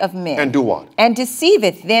sight of men. And do what? And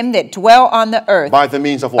deceiveth them that dwell on the earth. By the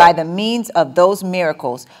means of what? By the means of those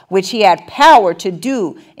miracles, which he had power to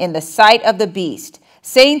do in the sight of the beast,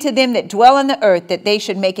 saying to them that dwell on the earth that they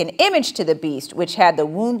should make an image to the beast, which had the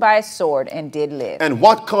wound by a sword and did live. And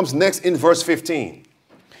what comes next in verse 15?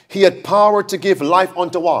 He had power to give life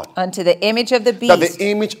unto what? Unto the image of the beast. That the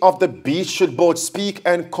image of the beast should both speak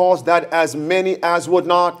and cause that as many as would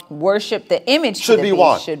not worship the image should to the be beast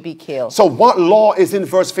what? Should be killed. So what law is in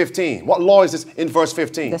verse 15? What law is this in verse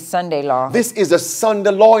 15? The Sunday law. This is the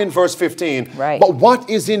Sunday law in verse 15. Right. But what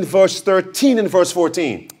is in verse 13 and verse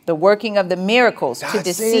 14? The working of the miracles That's to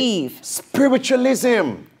deceive. it.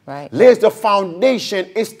 Spiritualism. Right. Lays the foundation.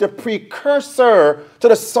 It's the precursor to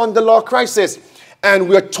the Sunday law crisis. And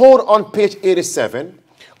we're told on page 87,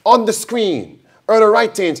 on the screen, early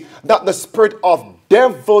writings, that the spirit of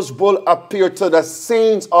devils will appear to the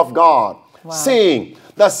saints of God, saying,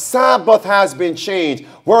 the Sabbath has been changed,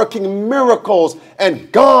 working miracles,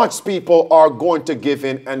 and God's people are going to give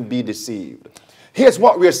in and be deceived. Here's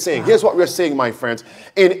what we're saying. Here's what we're saying, my friends.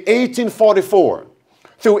 In 1844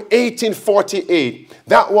 through 1848,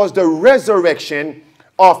 that was the resurrection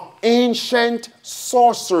of ancient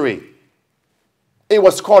sorcery. It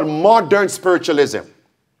was called modern spiritualism.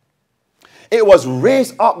 It was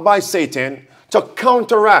raised up by Satan to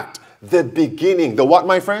counteract the beginning. The what,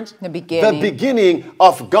 my friends? The beginning. The beginning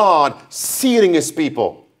of God sealing his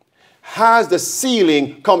people. Has the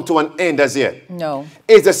sealing come to an end as yet? No.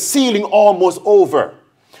 Is the sealing almost over?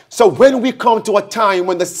 So when we come to a time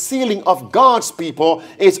when the sealing of God's people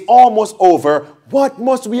is almost over, what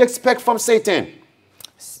must we expect from Satan?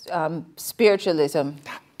 Spiritualism.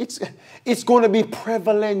 it's going to be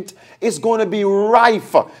prevalent. It's going to be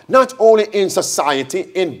rife, not only in society,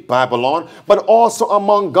 in Babylon, but also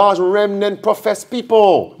among God's remnant professed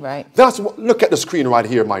people. Right. Look at the screen right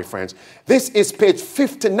here, my friends. This is page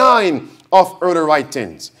 59 of Early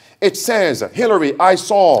Writings. It says, Hillary, I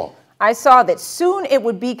saw that soon it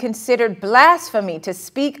would be considered blasphemy to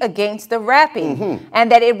speak against the wrapping,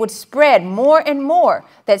 and that it would spread more and more,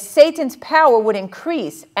 that Satan's power would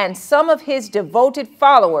increase, and some of his devoted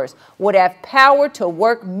followers would have power to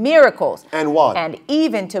work miracles. And what? And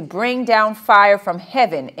even to bring down fire from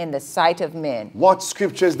heaven in the sight of men. What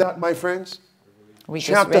scripture is that, my friends? We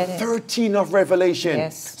just Chapter read it. 13 of Revelation.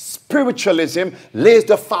 Yes. Spiritualism lays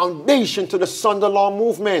the foundation to the Sunday-law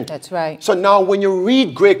movement. That's right. So now when you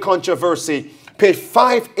read Great Controversy, page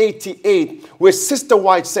 588, where Sister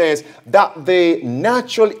White says that the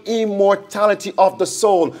natural immortality of the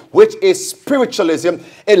soul, which is spiritualism,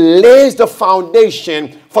 it lays the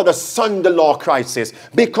foundation for the Sunday law crisis,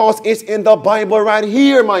 because it's in the Bible right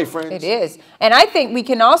here, my friends. It is. And I think we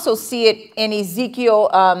can also see it in Ezekiel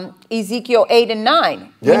 8 and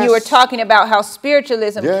 9. When you were Yes. talking about how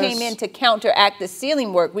spiritualism Yes. came in to counteract the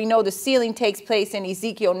sealing work. We know the sealing takes place in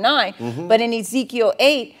Ezekiel 9, but in Ezekiel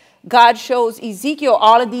 8, God shows Ezekiel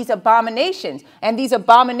all of these abominations. And these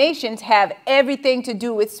abominations have everything to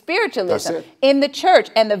do with spiritualism That's it. in the church.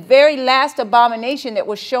 And the very last abomination that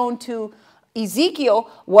was shown to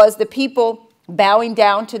Ezekiel was the people bowing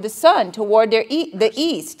down to the sun toward the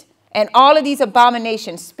east. And all of these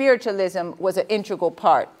abominations, spiritualism was an integral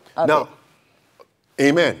part of Now, it.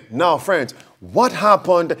 amen. Now, friends, what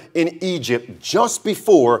happened in Egypt just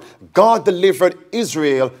before God delivered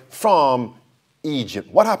Israel from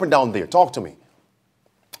Egypt? What happened down there? Talk to me.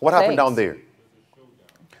 What happened down there?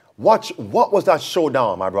 What was that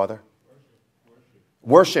showdown, my brother?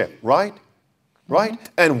 Worship, right? Right?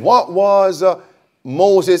 And what was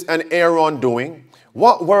Moses and Aaron doing?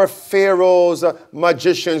 What were Pharaoh's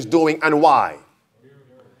magicians doing, and why?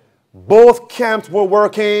 Both camps were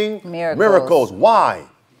working miracles. Why?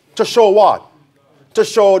 To show what? To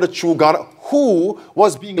show the true God, who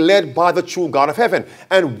was being led by the true God of heaven.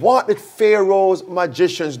 And what did Pharaoh's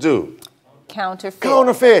magicians do?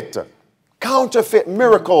 Counterfeit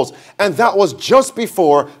miracles. And that was just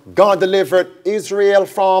before God delivered Israel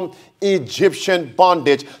from Egyptian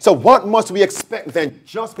bondage. So what must we expect then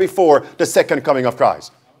just before the second coming of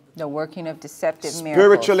Christ? The working of deceptive miracles.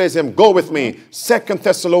 Spiritualism. Go with me. 2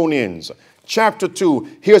 Thessalonians chapter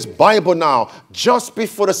 2. Here's Bible now. Just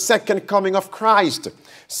before the second coming of Christ,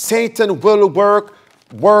 Satan will work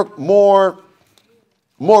more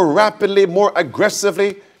rapidly, more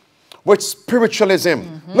aggressively with spiritualism.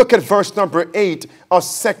 Look at verse number 8 of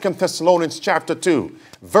 2 Thessalonians chapter 2.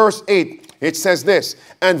 Verse 8, it says this,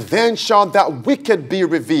 and then shall that wicked be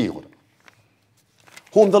revealed,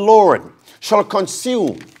 whom the Lord shall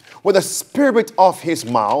consume with the spirit of his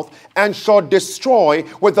mouth, and shall destroy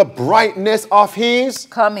with the brightness of his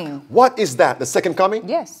coming. What is that? The second coming?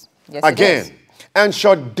 Yes. Yes, Again. it is. And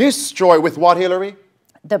shall destroy with what, Hillary?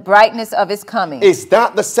 The brightness of his coming. Is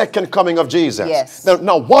that the second coming of Jesus? Yes.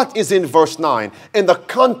 Now, what is in verse 9? In the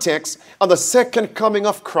context of the second coming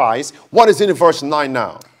of Christ, what is in verse 9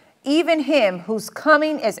 now? Even him whose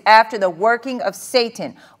coming is after the working of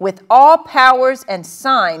Satan, with all powers and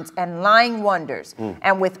signs and lying wonders,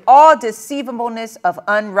 and with all deceivableness of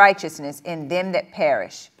unrighteousness in them that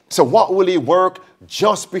perish. So what will he work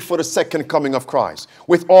just before the second coming of Christ?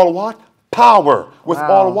 With all what? Power. With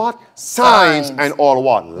all what? Signs. And all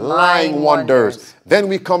what? Lying wonders. Then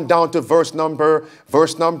we come down to verse number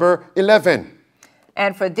 11.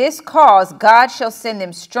 And for this cause God shall send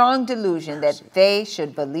them strong delusion, that they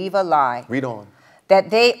should believe a lie. Read on. That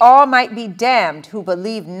they all might be damned who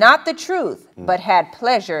believed not the truth, but had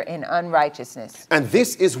pleasure in unrighteousness. And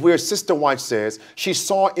this is where Sister White says she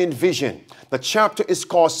saw in vision. The chapter is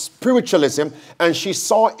called Spiritualism, and she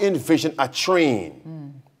saw in vision a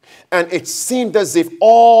train. And it seemed as if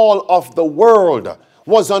all of the world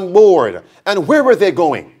was on board. And where were they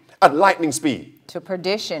going? At lightning speed. To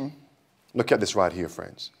perdition. Look at this right here,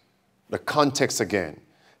 friends. The context again.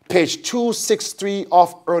 Page 263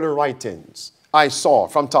 of Early Writings. I saw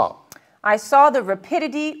from top. I saw the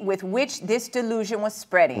rapidity with which this delusion was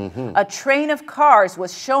spreading. A train of cars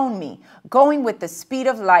was shown me, going with the speed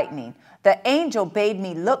of lightning. The angel bade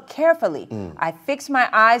me look carefully. I fixed my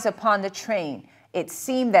eyes upon the train. It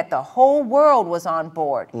seemed that the whole world was on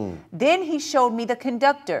board. Then he showed me the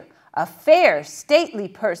conductor, a fair, stately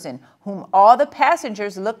person whom all the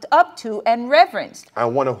passengers looked up to and reverenced. I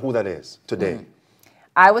wonder who that is today.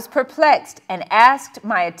 I was perplexed and asked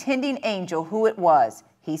my attending angel who it was.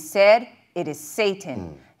 He said, it is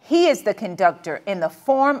Satan. He is the conductor in the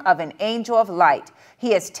form of an angel of light.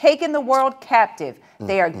 He has taken the world captive.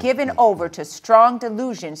 They are given over to strong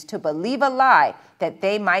delusions to believe a lie that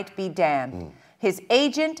they might be damned. His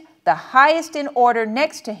agent, the highest in order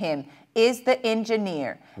next to him, is the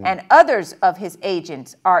engineer, and others of his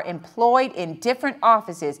agents are employed in different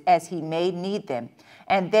offices as he may need them,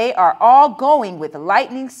 and they are all going with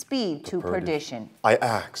lightning speed to perdition. I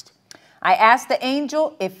asked the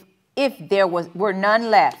angel if there were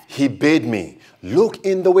none left. He bade me look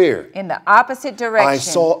in the where? In the opposite direction. I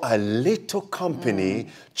saw a little company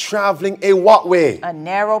traveling a what way? A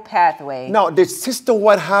narrow pathway. Now, did Sister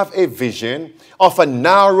White have a vision of a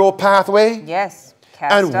narrow pathway? Yes.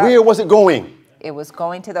 And where was it going? It was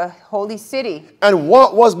going to the holy city. And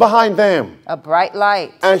what was behind them? A bright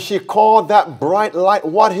light. And she called that bright light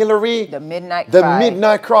what, Hillary? The midnight cry. The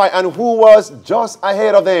midnight cry. And who was just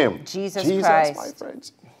ahead of them? Jesus Christ. My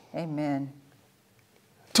friends. Amen.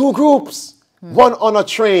 Two groups. One on a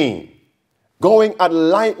train going at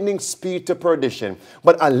lightning speed to perdition.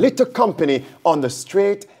 But a little company on the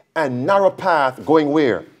straight and narrow path going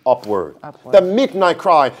where? Upward. The midnight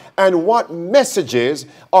cry. And what messages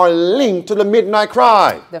are linked to the midnight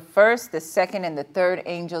cry? The first, the second, and the third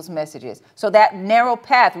angel's messages. So that narrow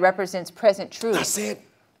path represents present truth. That's it.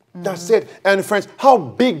 That's it. And friends, how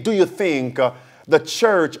big do you think the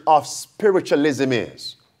church of spiritualism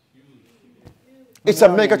is? It's a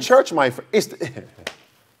mega church, my friend. It's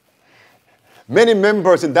many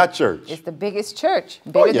members in that church. It's the biggest church,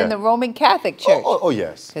 bigger than the Roman Catholic Church. Oh,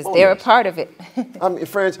 yes. Because they're a part of it.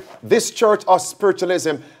 Friends, this church of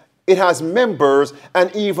spiritualism, it has members,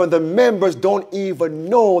 and even the members don't even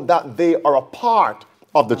know that they are a part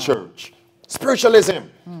of the church. Spiritualism.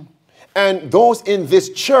 And those in this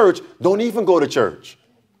church don't even go to church.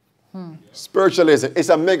 Spiritualism. It's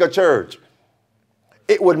a mega church.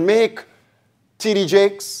 It would make T.D.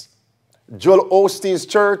 Jakes, Joel Osteen's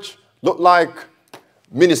church look like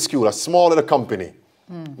minuscule, a small little company.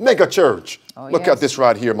 Mega church. Look at this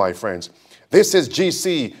right here, my friends. This is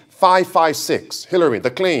GC556. Hillary, the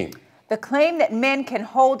claim. The claim that men can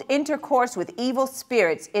hold intercourse with evil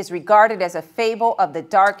spirits is regarded as a fable of the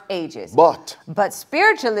Dark Ages. But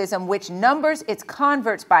spiritualism, which numbers its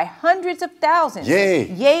converts by hundreds of thousands,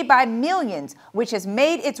 yea, by millions, which has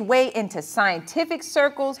made its way into scientific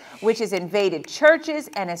circles, which has invaded churches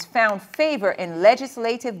and has found favor in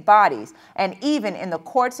legislative bodies and even in the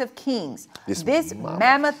courts of kings. This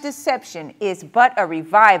mammoth deception is but a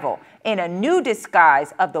revival in a new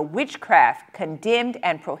disguise of the witchcraft condemned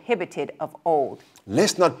and prohibited of old.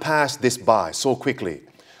 Let's not pass this by so quickly.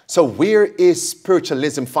 So where is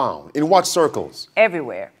spiritualism found? In what circles?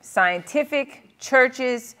 Everywhere. Scientific,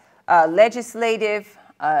 churches, legislative,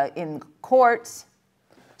 in courts.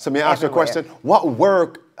 So may I ask you a question? What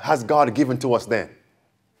work has God given to us then?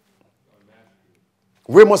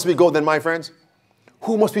 Where must we go then, my friends?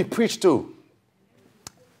 Who must we preach to?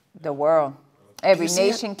 The world. Every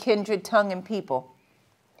nation, kindred, tongue, and people.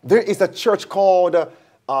 There is a church called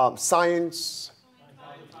Scientology.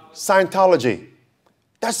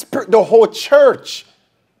 That's the whole church.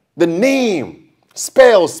 The name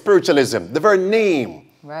spells spiritualism, the very name.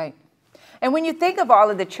 Right. And when you think of all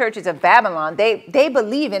of the churches of Babylon, they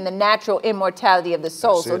believe in the natural immortality of the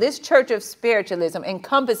soul. So this church of spiritualism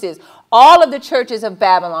encompasses all of the churches of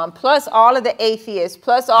Babylon, plus all of the atheists,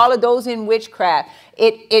 plus all of those in witchcraft.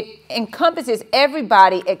 It encompasses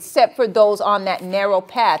everybody except for those on that narrow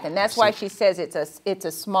path. And that's why she says it's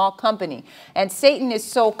a small company. And Satan is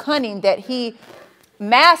so cunning that he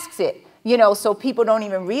masks it, you know, so people don't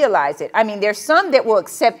even realize it. I mean, there's some that will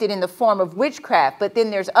accept it in the form of witchcraft, but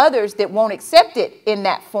then there's others that won't accept it in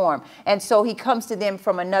that form. And so he comes to them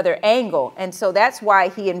from another angle. And so that's why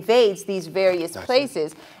he invades these various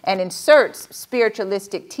places and inserts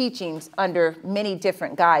spiritualistic teachings under many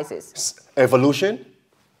different guises. Evolution,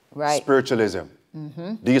 spiritualism.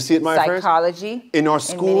 Do you see it, my friends? Psychology. In our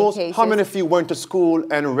schools, how many of you went to school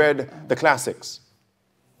and read the classics?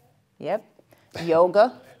 Yep.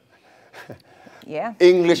 Yoga.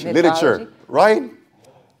 English literature, right?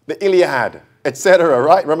 The Iliad, etc.,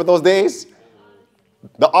 right? Remember those days?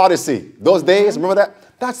 The Odyssey, those days, remember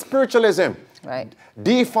that? That's spiritualism. Right.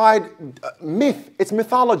 Deified myth, it's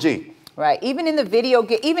mythology. Right. Even in the video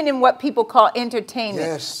game, even in what people call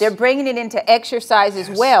entertainment, they're bringing it into exercise as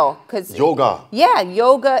well. Yoga. Yeah,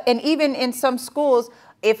 yoga. And even in some schools,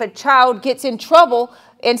 if a child gets in trouble,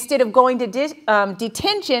 instead of going to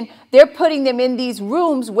detention, they're putting them in these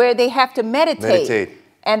rooms where they have to meditate.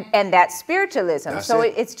 And that's spiritualism.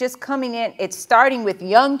 It's just coming in. It's starting with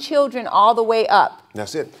young children all the way up.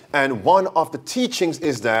 That's it. And one of the teachings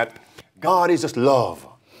is that God is just love.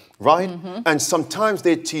 right? And sometimes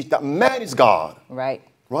they teach that man is God, Right.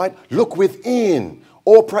 right? Look within.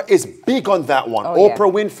 Oprah is big on that one. Oh, yeah.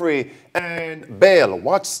 Oprah Winfrey and Bell.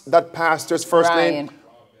 What's that pastor's first Ryan. name?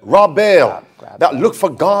 Rob Bell. Rob That Bell. look for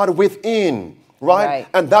God within, right? Right.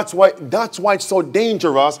 And that's why it's so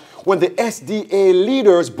dangerous when the SDA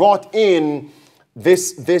leaders brought in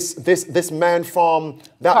this man from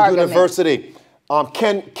that Pargament. university,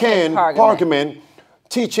 Ken Pargament. Pargament,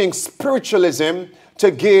 teaching spiritualism to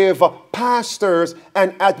give pastors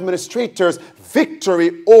and administrators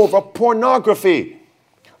victory over pornography.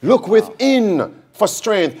 Look within for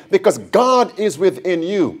strength because God is within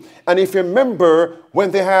you. And if you remember when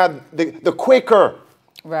they had the Quaker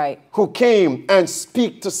Right. who came and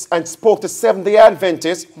spoke to Seventh-day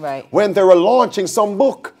Adventists Right. when they were launching some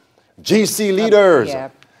book, GC leaders. Yeah.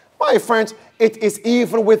 My friends, it is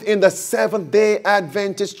even within the Seventh-day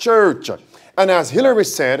Adventist church. And as Hillary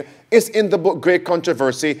said, it's in the book Great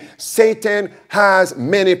Controversy, Satan has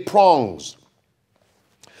many prongs,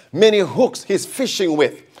 many hooks he's fishing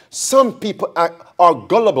with. Some people are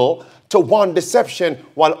gullible to one deception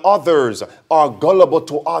while others are gullible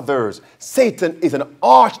to others. Satan is an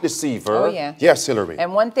arch deceiver. Oh, yeah. Yes, Hillary.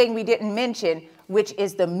 And one thing we didn't mention, which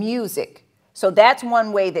is the music. So that's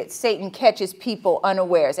one way that Satan catches people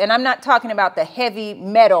unawares. And I'm not talking about the heavy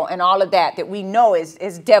metal and all of that we know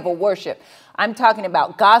is devil worship. I'm talking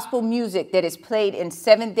about gospel music that is played in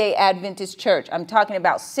Seventh-day Adventist church. I'm talking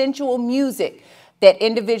about sensual music that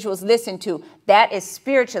individuals listen to. That is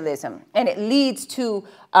spiritualism. And it leads to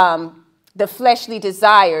the fleshly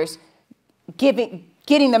desires getting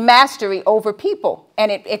the mastery over people.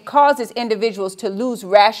 And it causes individuals to lose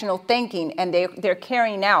rational thinking, and they're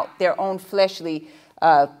carrying out their own fleshly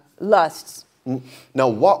lusts. Now,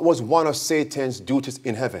 what was one of Satan's duties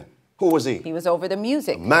in heaven? Who was he? He was over the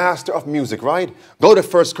music. Master of music, right? Go to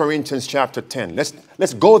 1 Corinthians chapter 10.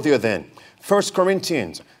 Let's go there then. 1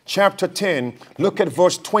 Corinthians chapter 10, look at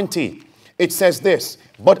verse 20. It says this,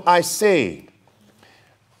 "But I say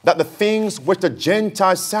that the things which the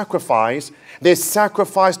Gentiles sacrifice, they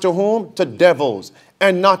sacrifice to whom? To devils,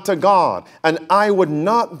 and not to God. And I would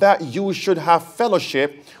not that you should have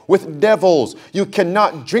fellowship with devils. You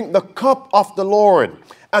cannot drink the cup of the Lord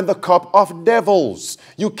and the cup of devils.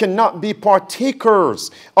 You cannot be partakers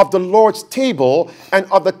of the Lord's table and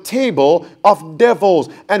of the table of devils."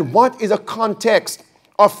 And what is the context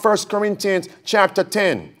of 1 Corinthians chapter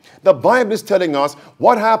 10? The Bible is telling us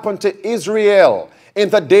what happened to Israel in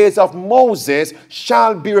the days of Moses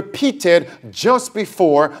shall be repeated just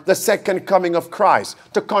before the second coming of Christ.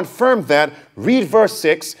 To confirm that, read verse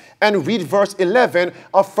 6 and read verse 11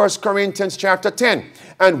 of 1 Corinthians chapter 10.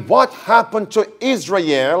 And what happened to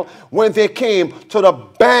Israel when they came to the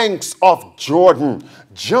banks of Jordan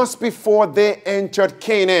just before they entered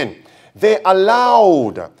Canaan? They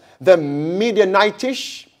allowed the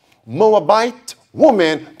Midianitish, Moabite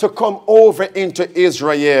woman to come over into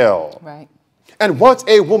Israel. Right. And what's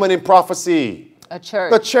a woman in prophecy? A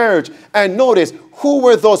church. The church. And notice, who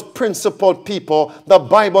were those principal people the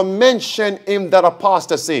Bible mentioned in that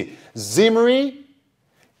apostasy? Zimri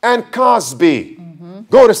and Cosby.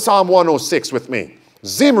 Go to Psalm 106 with me.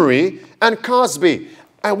 Zimri and Cosby.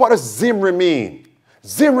 And what does Zimri mean?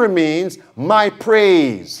 Zimri means my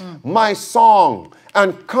praise, my song.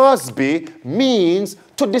 And Cosby means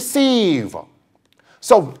to deceive.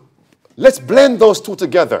 So let's blend those two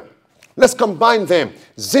together. Let's combine them.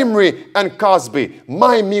 Zimri and Cosby,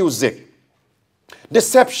 my music.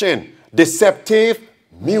 Deception, deceptive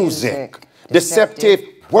music. Deceptive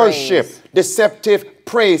worship, deceptive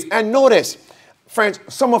praise. And notice, friends,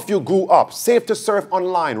 some of you grew up, Safe to Serve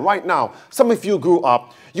online right now. Some of you grew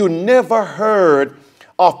up, you never heard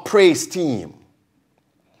of praise team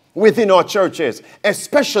within our churches,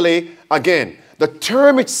 especially, again, the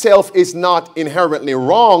term itself is not inherently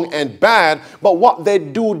wrong and bad, but what they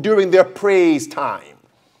do during their praise time,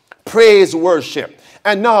 praise worship.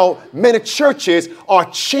 And now many churches are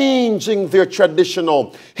changing their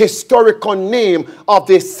traditional, historical name of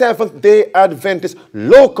the Seventh-day Adventist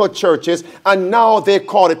local churches, and now they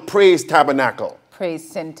call it Praise Tabernacle.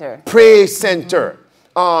 Praise Center. Praise Center.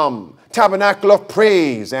 Tabernacle of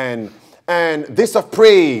Praise and this of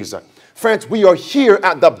Praise. Friends, we are here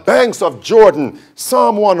at the banks of Jordan.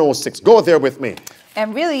 Psalm 106. Go there with me.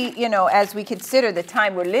 And really, you know, as we consider the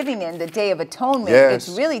time we're living in, the Day of Atonement, Yes.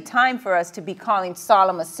 it's really time for us to be calling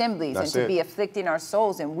solemn assemblies That's and to it. be afflicting our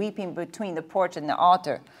souls and weeping between the porch and the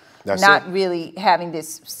altar. That's Not it. really having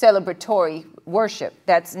this celebratory worship.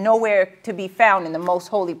 That's nowhere to be found in the most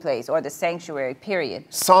holy place or the sanctuary, period.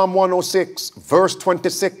 Psalm 106, verse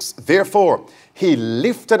 26. Therefore, he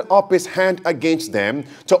lifted up his hand against them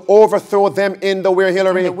to overthrow them in the where,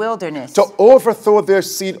 Hillary? In the wilderness. To overthrow their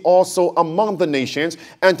seed also among the nations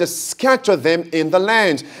and to scatter them in the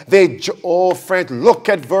lands. Oh, friend, look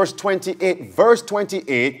at verse 28. Verse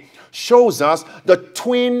 28 shows us the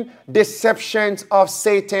twin deceptions of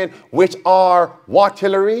Satan, which are what,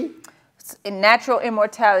 Hillary? Natural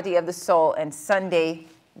immortality of the soul and Sunday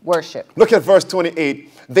worship. Look at verse 28.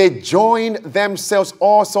 They joined themselves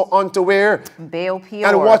also unto where? Baal Peor.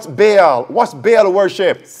 And what's Baal? What's Baal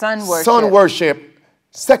worship? Sun worship. Sun worship.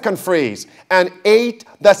 Second phrase. And ate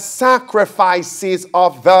the sacrifices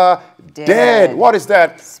of the dead. What is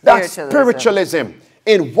that? That's spiritualism.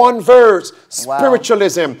 In one verse,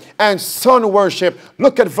 spiritualism and sun worship.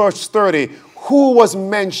 Look at verse 30. Who was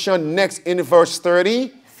mentioned next in verse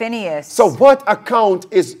 30? Phineas. So what account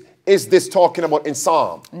is this talking about in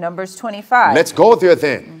Psalm? Numbers 25. Let's go there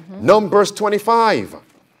then. Numbers 25.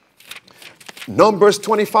 Numbers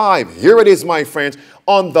 25. Here it is, my friends.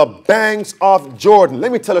 On the banks of Jordan.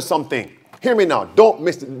 Let me tell you something. Hear me now. Don't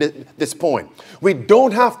miss this point. We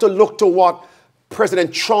don't have to look to what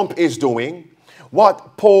President Trump is doing,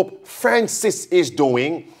 what Pope Francis is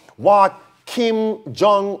doing, what Kim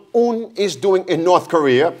Jong-un is doing in North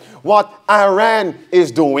Korea, what Iran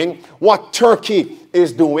is doing, what Turkey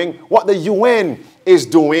is doing, what the UN is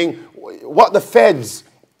doing, what the feds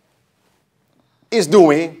is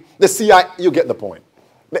doing, the CIA, you get the point.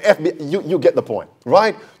 The FBI, you get the point,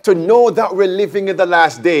 right? To know that we're living in the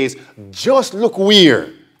last days, just look where?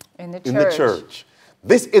 In the church.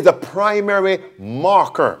 This is a primary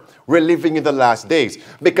marker. We're living in the last days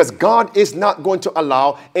because God is not going to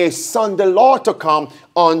allow a Sunday law to come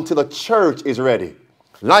until the church is ready.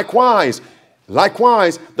 Likewise,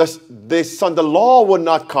 the Sunday law will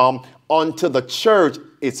not come until the church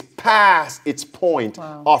is past its point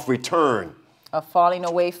of return. Of falling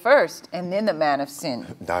away first, and then the man of sin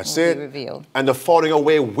That's will it. be revealed. And the falling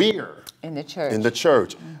away where? In the church. In the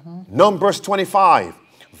church. Numbers 25,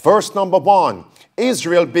 verse number 1.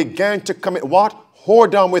 Israel began to commit what?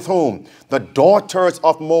 Whoredom with whom? The daughters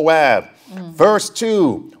of Moab. Verse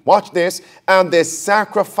 2, watch this. And they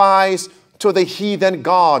sacrificed to the heathen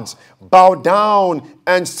gods, bow down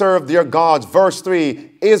and serve their gods. Verse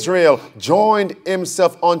 3, Israel joined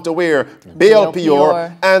himself unto where? Baal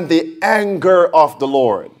Peor, and the anger of the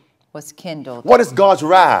Lord was kindled. What is God's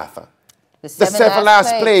wrath? The seven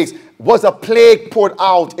last plagues was a plague poured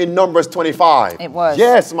out in Numbers 25. It was.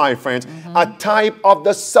 Yes, my friends. A type of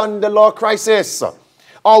the Sunday law crisis.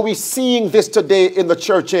 Are we seeing this today in the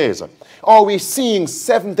churches? Are we seeing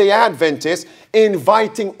Seventh-day Adventists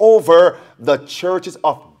inviting over the churches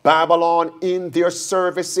of Babylon in their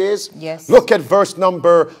services? Yes. Look at verse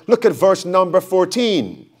number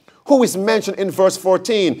 14. Who is mentioned in verse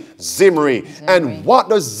 14? Zimri. And what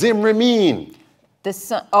does Zimri mean? The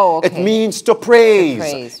sun, okay. It means to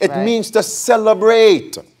praise. It means to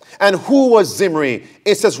celebrate. And who was Zimri?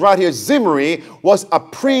 It says right here, Zimri was a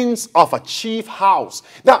prince of a chief house.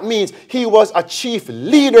 That means he was a chief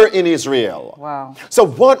leader in Israel. Wow. So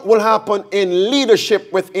what will happen in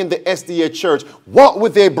leadership within the SDA church? What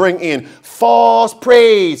would they bring in? False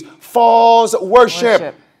praise, false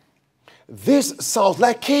worship. This sounds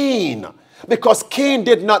like Cain. Because Cain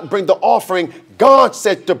did not bring the offering God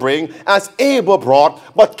said to bring as Abel brought,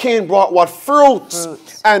 but Cain brought what?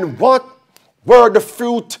 Fruits. And what were the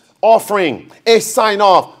fruit offering? A sign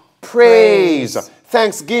of praise.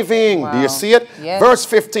 Thanksgiving. Do you see it? Yes. Verse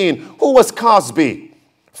 15. Who was Cosby?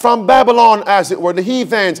 From Babylon, as it were, the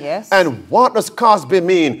heathens. Yes. And what does Cosby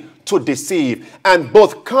mean? To deceive. And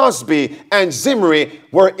both Cosby and Zimri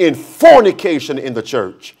were in fornication in the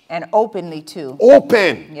church. And openly too.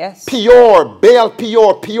 Open. Yes. Peor. Baal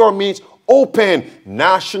Peor. Peor means open.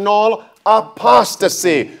 National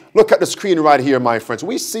apostasy. Look at the screen right here, my friends.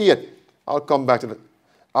 We see it. I'll come back to that.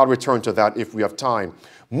 I'll return to that if we have time.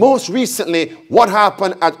 Most recently, what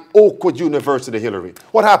happened at Oakwood University, Hillary?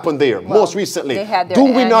 What happened there? Well, most recently. they had their Do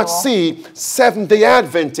we not see Seventh-day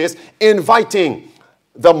Adventists inviting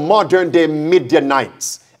the modern-day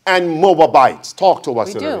Midianites and Moabites? Talk to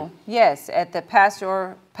us, We Hillary. do, yes. At the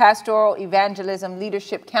Pastoral Evangelism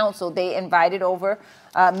Leadership Council, they invited over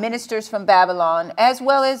ministers from Babylon, as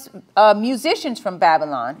well as musicians from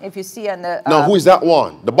Babylon. If you see on the... Now, who is that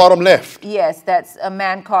one? The bottom left. Yes, that's a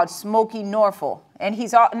man called Smokey Norfolk. And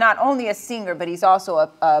he's not only a singer, but he's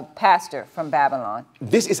also a pastor from Babylon.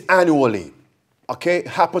 This is annually. Okay,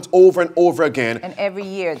 happens over and over again. And every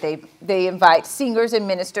year they invite singers and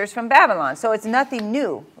ministers from Babylon. So it's nothing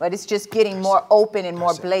new, but it's just getting more open and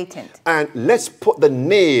more blatant. And let's put the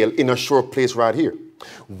nail in a sure place right here.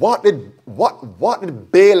 What did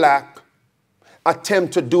Balak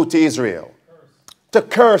attempt to do to Israel? To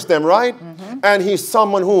curse them, right? And he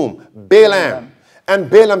summoned whom? Balaam. And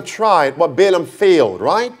Balaam tried, but Balaam failed,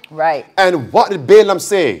 right? Right. And what did Balaam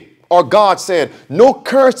say? Or God said, no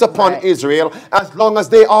curse upon Israel as long as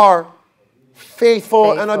they are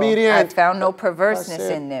faithful and obedient. I found no perverseness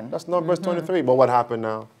in them. That's Numbers 23. But what happened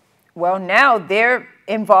now? Well, now they're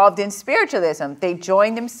involved in spiritualism. They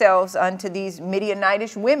joined themselves unto these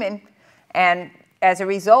Midianitish women, and as a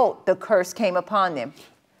result, the curse came upon them.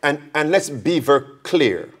 And let's be very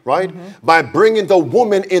clear, right? By bringing the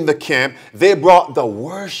woman in the camp, they brought the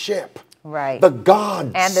worship, the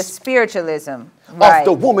gods, and the spiritualism of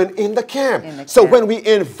the woman in the camp. So when we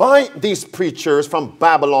invite these preachers from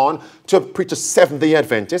Babylon to preach the Seventh-day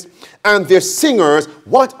Adventist, and their singers,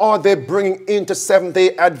 what are they bringing into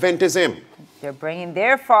Seventh-day Adventism? They're bringing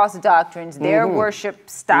their false doctrines, their worship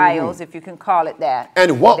styles, if you can call it that.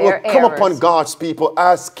 And what will come upon God's people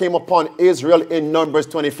as came upon Israel in Numbers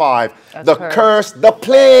 25? The curse, the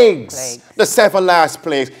plagues, the 7 last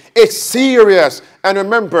plagues. It's serious. And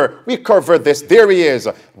remember, we covered this. There he is,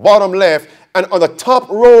 bottom left. And on the top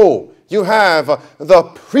row, you have the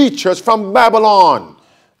preachers from Babylon.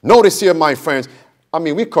 Notice here, my friends, I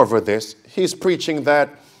mean, we covered this. He's preaching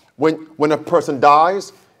that when a person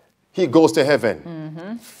dies, he goes to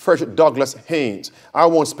heaven. Frederick Douglass Haynes. I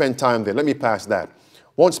won't spend time there. Let me pass that.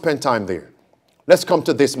 Won't spend time there. Let's come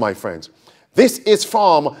to this, my friends. This is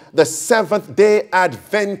from the Seventh-day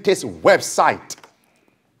Adventist website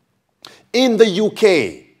in the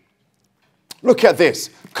UK. Look at this.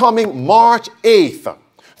 Coming March 8th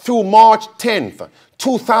through March 10th,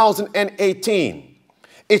 2018.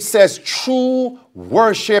 It says True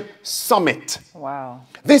Worship Summit. Wow.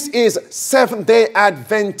 This is Seventh-day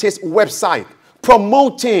Adventist website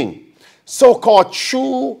promoting so-called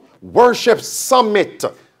True Worship Summit,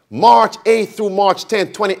 March 8th through March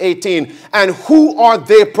 10th, 2018. And who are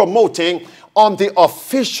they promoting on the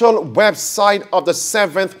official website of the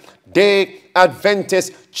Seventh-day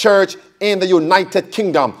Adventist Church in the United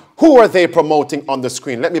Kingdom? Who are they promoting on the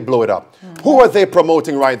screen? Let me blow it up. Who are they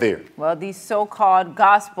promoting right there? Well, these so-called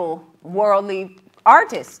gospel worldly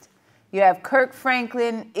artists. You have Kirk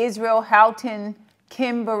Franklin, Israel Houghton,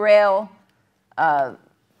 Kim Burrell. They're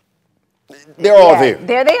all there.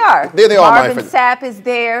 There they are. There they are, my Marvin friend. Sapp is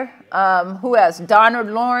there. Who else? Donald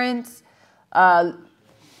Lawrence.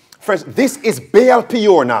 Friends, this is Baal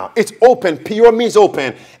Peor now. It's open. Peor means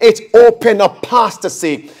open. It's open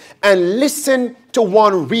apostasy. And listen to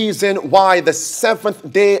one reason why the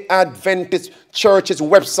Seventh-day Adventist Church's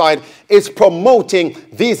website is promoting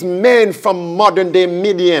these men from modern-day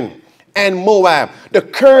Midian and Moab. The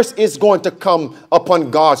curse is going to come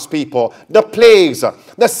upon God's people. The plagues,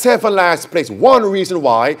 the 7 last plagues. One reason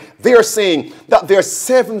why they're saying that they're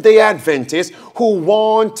Seventh-day Adventists who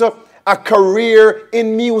want a career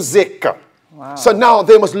in music. Wow. So now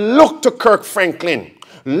they must look to Kirk Franklin,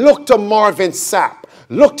 look to Marvin Sapp,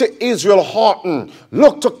 look to Israel Houghton,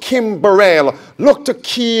 look to Kim Burrell, look to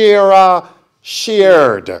Kiera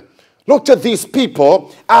Sheard. Look to these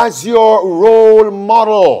people as your role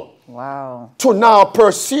model. Wow. To now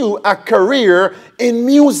pursue a career in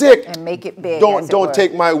music. And make it big. Don't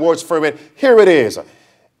take my words for it. Here it is.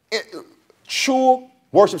 True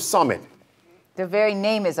Worship Summit. The very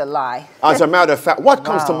name is a lie. As a matter of fact, what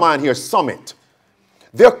comes to mind here? Summit.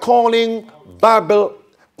 They're calling Babel.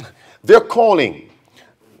 They're calling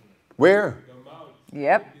where? The mount.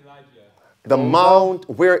 Yep. Elijah. The mount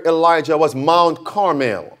where Elijah was, Mount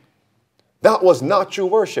Carmel. That was not true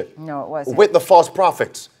worship. No, it wasn't. With the false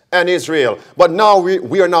prophets and Israel. But now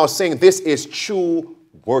we are now saying this is True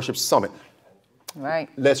Worship Summit. Right.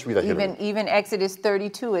 Let's read that. Even Exodus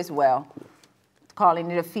 32 as well, calling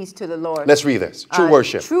it a feast to the Lord. Let's read this. True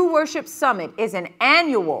Worship. True Worship Summit is an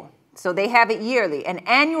annual, so they have it yearly, an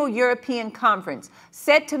annual European conference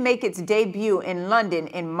set to make its debut in London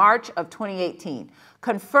in March of 2018.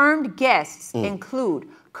 Confirmed guests include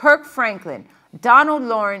Kirk Franklin, Donald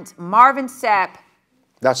Lawrence, Marvin Sapp.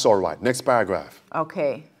 That's all right. Next paragraph.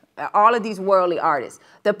 Okay. All of these worldly artists.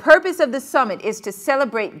 The purpose of the summit is to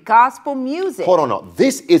celebrate gospel music. Hold on now.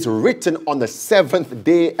 This is written on the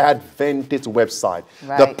Seventh-day Adventist website.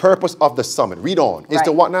 Right. The purpose of the summit. Read on. Is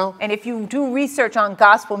to what now? And if you do research on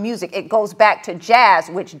gospel music, it goes back to jazz,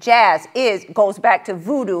 which goes back to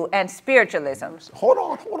voodoo and spiritualism. Hold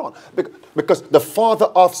on. Because the father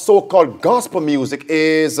of so-called gospel music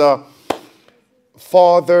is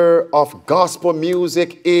father of gospel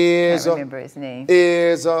music is... Can't remember his name.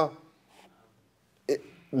 Is... no,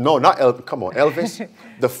 not Elvis. Come on, Elvis.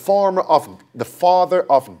 The father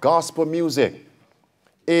of gospel music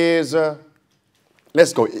is...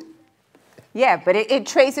 let's go. Yeah, but it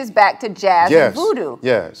traces back to jazz and voodoo.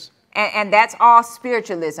 Yes. And that's all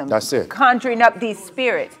spiritualism. That's it. Conjuring up these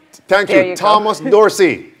spirits. Thank you. Thomas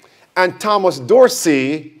Dorsey. And Thomas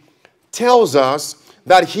Dorsey tells us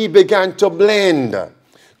that he began to blend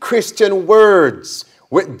Christian words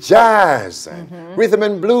with jazz, rhythm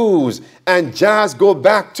and blues, and jazz go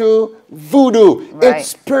back to voodoo. Right. It's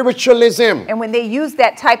spiritualism. And when they use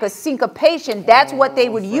that type of syncopation, that's what they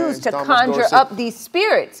would use to conjure up these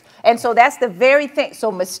spirits. And so that's the very thing.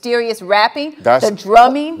 So mysterious rapping, the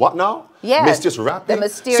drumming. What now? Yeah. Mysterious rapping? The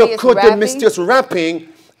mysterious So could rapping. the mysterious rapping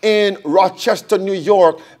in Rochester, New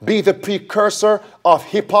York be the precursor of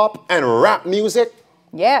hip-hop and rap music?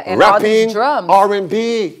 Yeah, and rapping, all these drums.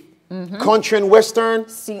 R&B, country and western,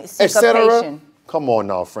 etc. Syncopation. Come on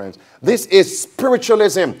now, friends. This is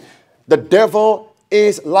spiritualism. The devil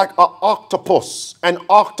is like an octopus. An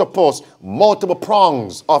octopus, multiple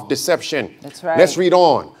prongs of deception. That's right. Let's read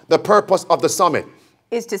on. The purpose of the summit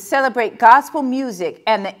is to celebrate gospel music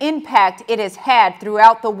and the impact it has had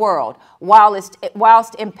throughout the world, whilst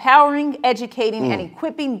empowering, educating, and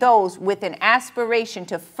equipping those with an aspiration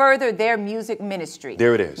to further their music ministry.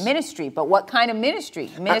 There it is. Ministry, but what kind of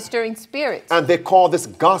ministry? Ministering spirits. And they call this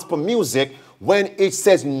gospel music when it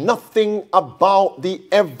says nothing about the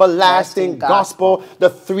everlasting gospel, the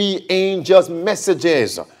three angels'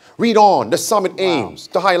 messages. Read on. The summit aims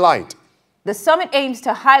to highlight. The summit aims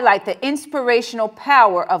to highlight the inspirational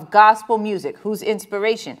power of gospel music. Whose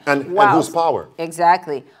inspiration? And whose power?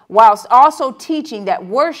 Exactly. Whilst also teaching that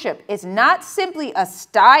worship is not simply a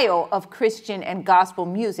style of Christian and gospel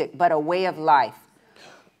music, but a way of life.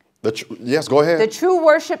 Yes, go ahead. The True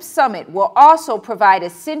Worship Summit will also provide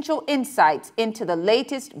essential insights into the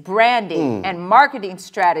latest branding and marketing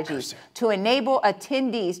strategies to enable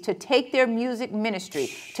attendees to take their music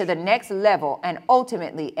ministry to the next level and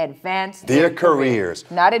ultimately advance their careers.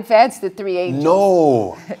 Not advance the three angels.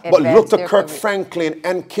 No. But look to Kirk Franklin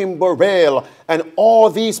and Kim Burrell and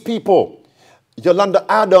all these people. Yolanda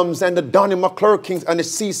Adams and the Donnie McClurkins and the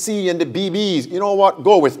CC and the BBs. You know what?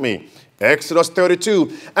 Go with me. Exodus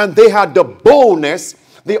 32. And they had the boldness,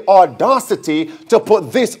 the audacity to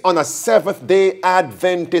put this on a Seventh-day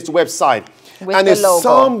Adventist website. And if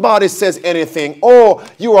somebody says anything, oh,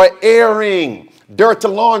 you are airing dirty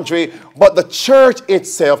laundry, but the church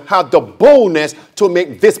itself had the boldness to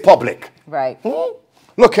make this public. Right.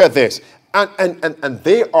 Look at this. And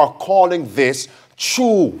they are calling this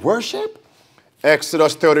true worship.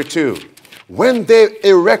 Exodus 32. When they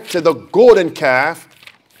erected the golden calf,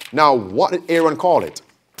 now, what did Aaron call it?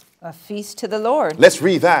 A feast to the Lord. Let's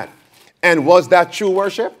read that. And was that true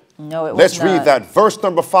worship? No, it was not. Let's read that. Verse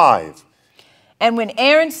number 5. And when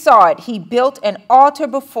Aaron saw it, he built an altar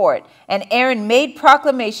before it. And Aaron made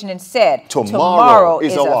proclamation and said, Tomorrow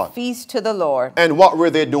is a feast to the Lord. And what were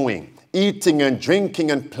they doing? Eating and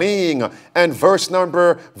drinking and playing. And verse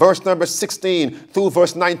number 16 through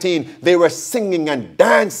verse 19, they were singing and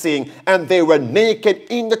dancing and they were naked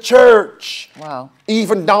in the church. Wow.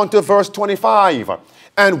 Even down to verse 25.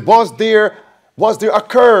 And was there a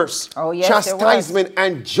curse? Oh, yes, chastisement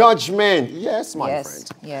and judgment. Yes, my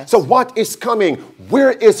friends. Yes. So what is coming?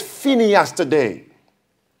 Where is Phineas today?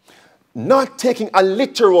 Not taking a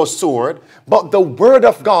literal sword, but the word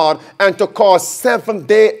of God, and to call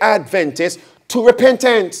Seventh-day Adventists to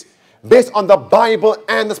repentance based on the Bible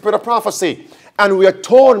and the spirit of prophecy. And we are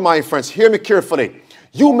told, my friends, hear me carefully.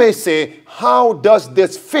 You may say, how does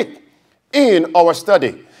this fit in our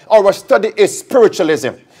study? Our study is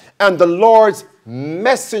spiritualism. And the Lord's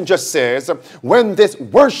messenger says, when this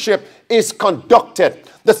worship is conducted,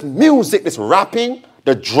 this music, this rapping,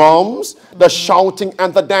 the drums, the shouting,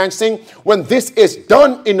 and the dancing, when this is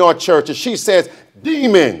done in our churches, she says,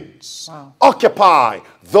 demons occupy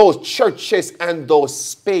those churches and those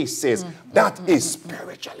spaces. That is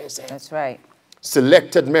spiritualism. That's right.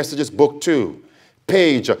 Selected Messages, Book 2,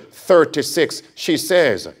 page 36. She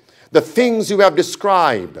says, the things you have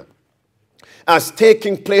described as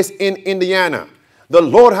taking place in Indiana, the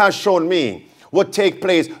Lord has shown me would take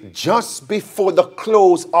place just before the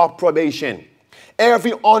close of probation.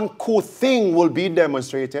 Every uncouth thing will be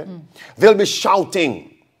demonstrated. They'll be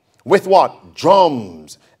shouting with what?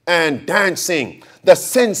 Drums and dancing. The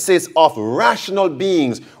senses of rational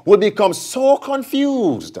beings will become so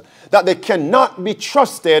confused that they cannot be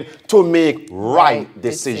trusted to make right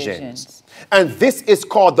decisions. And this is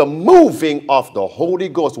called the moving of the Holy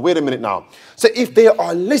Ghost. Wait a minute now. So if they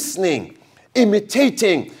are listening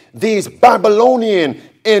imitating these Babylonian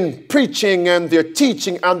in preaching and their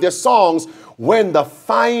teaching and their songs, when the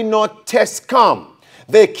final test come,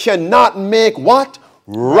 they cannot make what?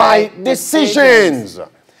 Right decisions.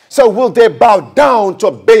 So will they bow down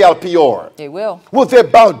to Baal Peor? They will. Will they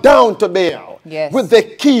bow down to Baal? Yes. Will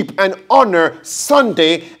they keep and honor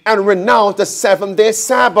Sunday and renounce the 7-day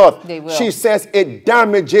Sabbath? They will. She says it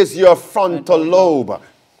damages your frontal lobe.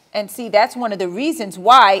 And see, that's one of the reasons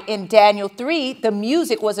why in Daniel 3, the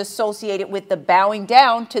music was associated with the bowing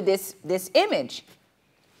down to this image.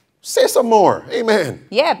 Say some more. Amen.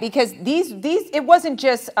 Yeah, because these it wasn't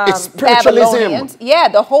just It's spiritualism. Babylonians. Yeah,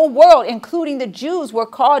 the whole world, including the Jews, were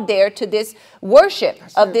called there to this worship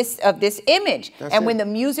of this image. And when the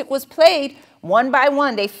music was played, one by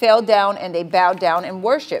one, they fell down and they bowed down and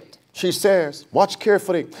worshipped. She says, watch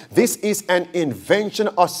carefully, this is an invention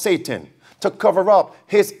of Satan to cover up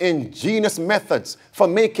his ingenious methods for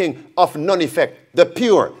making of none effect the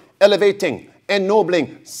pure, elevating,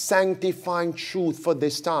 ennobling, sanctifying truth for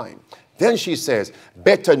this time. Then she says,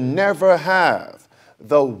 better never have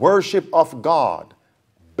the worship of God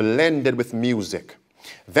blended with music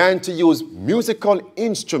than to use musical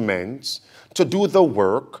instruments to do the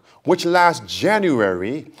work which last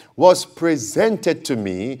January was presented to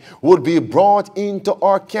me, would be brought into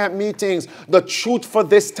our camp meetings. The truth for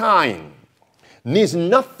this time needs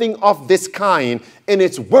nothing of this kind in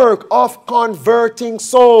its work of converting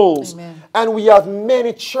souls. Amen. And we have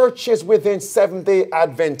many churches within Seventh-day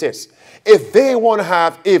Adventists. If they want to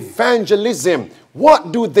have evangelism,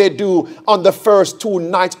 what do they do on the first 2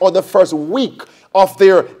 nights or the first week of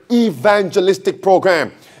their evangelistic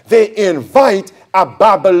program? They invite a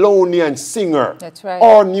Babylonian singer, that's right,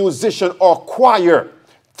 or musician or choir,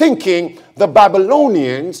 thinking the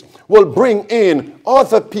Babylonians will bring in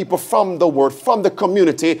other people from the world, from the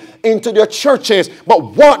community, into their churches. But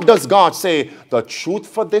what does God say? The truth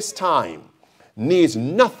for this time needs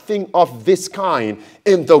nothing of this kind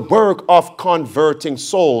in the work of converting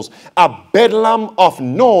souls. A bedlam of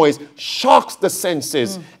noise shocks the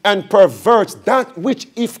senses and perverts that which,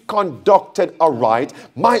 if conducted aright,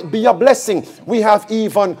 might be a blessing. We have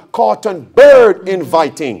even Cotton Bird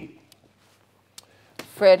inviting.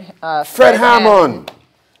 Fred Hammond,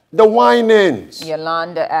 the Winans,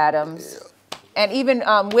 Yolanda Adams, and even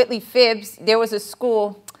Whitley Phibbs. There was a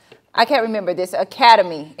school, I can't remember this,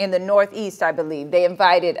 academy in the Northeast, I believe. They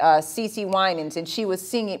invited C.C. Winans, and she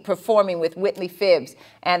was performing with Whitley Phibbs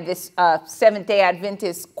and this Seventh-day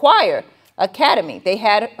Adventist choir academy. They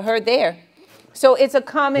had her there. So it's a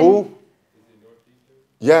common... Who?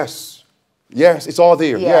 Yes. Yes, it's all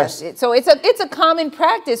there. Yes. So it's a common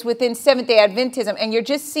practice within Seventh-day Adventism, and you're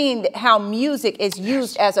just seeing how music is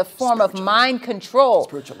used as a form of mind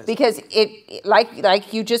control, because it,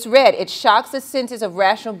 like you just read, it shocks the senses of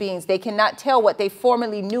rational beings. They cannot tell what they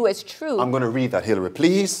formerly knew as true. I'm going to read that, Hillary.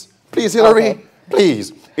 Please, Hillary, okay.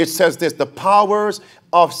 Please. It says this: the powers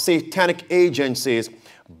of satanic agencies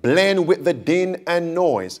blend with the din and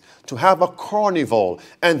noise to have a carnival,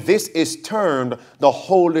 and this is termed the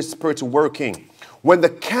Holy Spirit's working. When the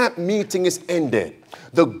camp meeting is ended,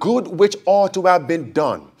 the good which ought to have been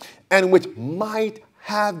done and which might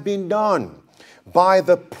have been done by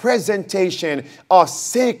the presentation of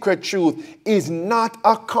sacred truth is not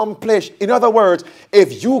accomplished. In other words,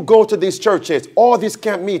 if you go to these churches or these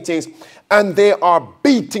camp meetings and they are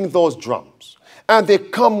beating those drums and they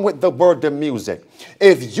come with the word of music,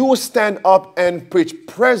 if you stand up and preach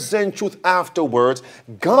present truth afterwards,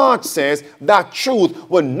 God says that truth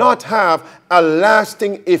will not have a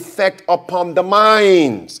lasting effect upon the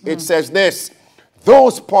minds. It says this: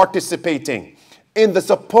 those participating in the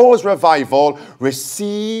supposed revival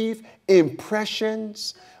receive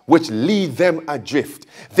impressions which lead them adrift.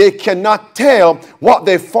 They cannot tell what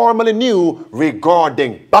they formerly knew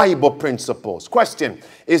regarding Bible principles. Question: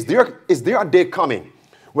 is there a day coming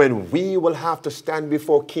when we will have to stand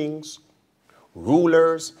before kings,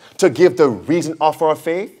 rulers, to give the reason of our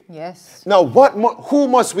faith? Yes. Now, who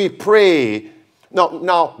must we pray?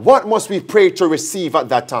 Now, what must we pray to receive at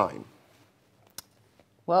that time?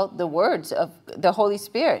 Well, the words of the Holy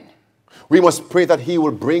Spirit. We must pray that he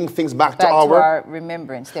will bring things back to our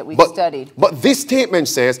remembrance that we studied. But this statement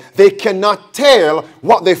says they cannot tell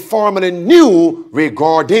what they formerly knew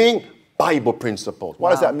regarding Bible principles.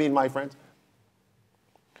 What does that mean, my friends?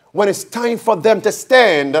 When it's time for them to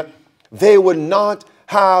stand, they will not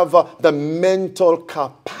have the mental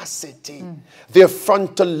capacity. Their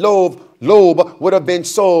frontal lobe would have been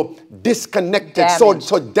so disconnected,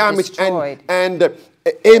 so damaged, and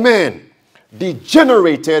amen.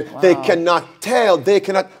 degenerated. They cannot tell, they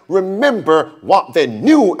cannot remember what they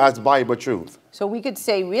knew as Bible truth. So we could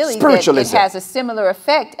say really that it Spiritualism. has a similar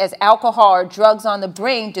effect as alcohol or drugs on the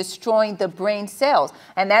brain, destroying the brain cells.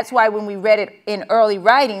 And that's why when we read it in early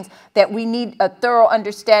writings, that we need a thorough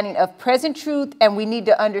understanding of present truth and we need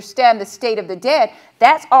to understand the state of the dead.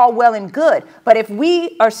 That's all well and good. But if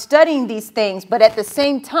we are studying these things, but at the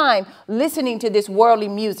same time listening to this worldly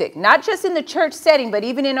music, not just in the church setting, but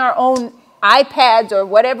even in our own iPads or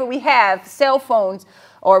whatever we have, cell phones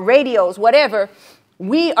or radios, whatever,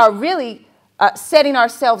 we are really setting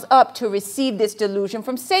ourselves up to receive this delusion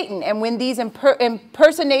from Satan. And when these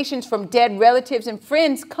impersonations from dead relatives and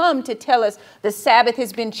friends come to tell us the Sabbath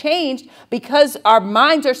has been changed because our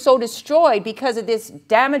minds are so destroyed because of this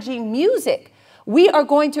damaging music, we are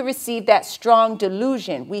going to receive that strong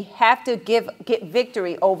delusion. We have to get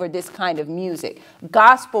victory over this kind of music,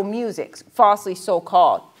 gospel music, falsely so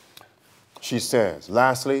called. She says,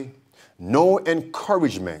 lastly, no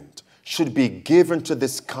encouragement should be given to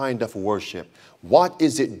this kind of worship. What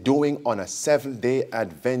is it doing on a Seventh-day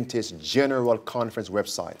Adventist General Conference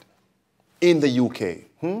website in the UK?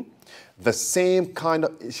 The same kind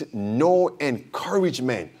of, no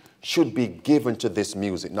encouragement should be given to this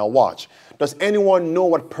music. Now watch. Does anyone know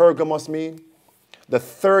what Pergamos means? The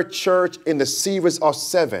third church in the series of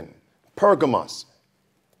 7, Pergamos.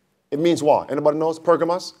 It means what? Anybody knows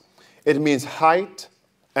Pergamos? It means height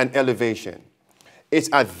and elevation. It's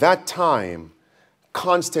at that time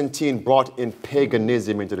Constantine brought in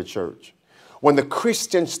paganism into the church. When the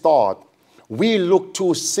Christians thought, we look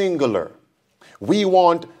too singular. We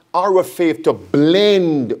want our faith to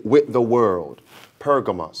blend with the world.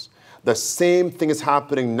 Pergamos. The same thing is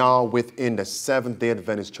happening now within the Seventh-day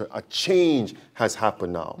Adventist church. A change has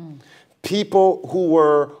happened now. People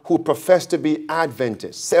who profess to be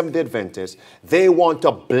Adventists, Seventh-day Adventists, they want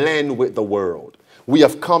to blend with the world. We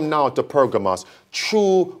have come now to Pergamos,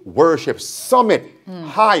 true worship, summit,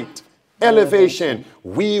 height, elevation.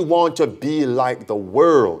 We want to be like the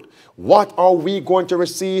world. What are we going to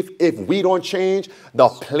receive if we don't change? The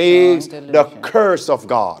plagues, the curse of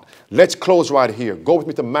God. Let's close right here. Go with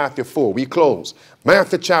me to Matthew 4. We close.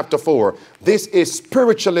 Matthew chapter 4. This is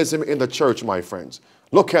spiritualism in the church, my friends.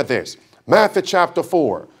 Look at this. Matthew chapter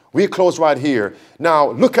 4. We close right here.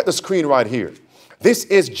 Now, look at the screen right here. This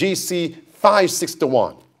is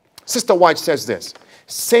GC561. Sister White says this.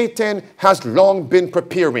 Satan has long been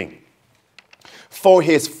preparing for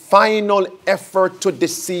his final effort to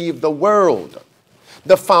deceive the world.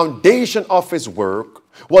 The foundation of his work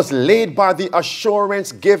was laid by the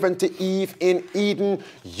assurance given to Eve in Eden,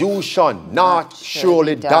 you shall not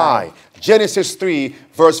surely die. Genesis 3,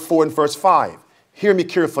 verse 4 and verse 5. Hear me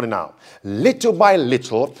carefully now. Little by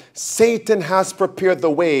little, Satan has prepared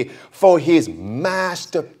the way for his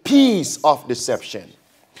masterpiece of deception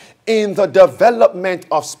in the development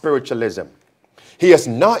of spiritualism. He has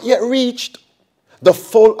not yet reached the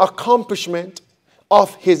full accomplishment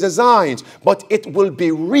of his designs, but it will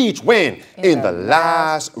be reached when? In the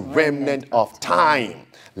last remnant of time.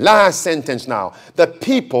 Last sentence now. The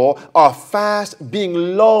people are fast being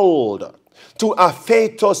lulled to a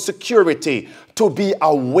fatal security to be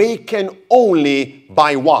awakened only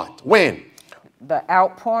by what? When? The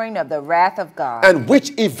outpouring of the wrath of God. And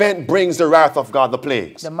which event brings the wrath of God? The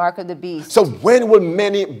plagues. The mark of the beast. So when will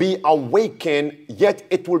many be awakened, yet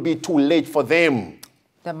it will be too late for them?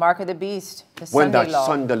 The mark of the beast. The when Sunday that law.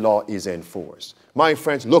 Sunday law is enforced. My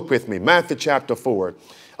friends, look with me. Matthew chapter 4.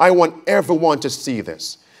 I want everyone to see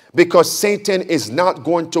this, because Satan is not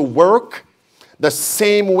going to work the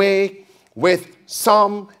same way with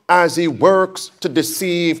some as he works to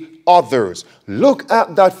deceive others. Look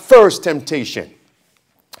at that first temptation.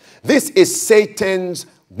 This is Satan's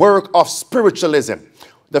work of spiritualism.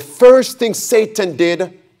 The first thing Satan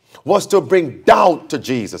did was to bring doubt to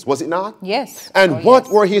Jesus, was it not? Yes. And what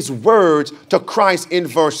were his words to Christ in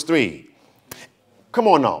verse 3? Come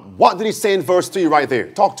on now. What did he say in verse 3 right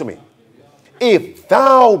there? Talk to me. If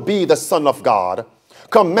thou be the Son of God,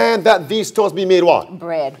 command that these stones be made what?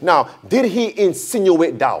 Bread. Now, did he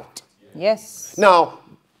insinuate doubt? Yes. Now,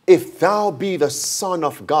 if thou be the Son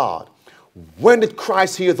of God, when did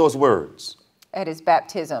Christ hear those words? At his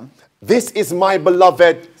baptism. This is my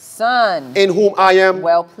beloved Son, in whom I am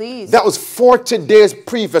well pleased. That was 40 days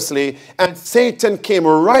previously, and Satan came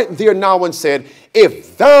right there now and said,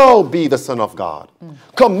 if thou be the Son of God,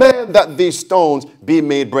 command that these stones be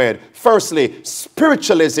made bread. Firstly,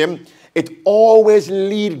 spiritualism, it always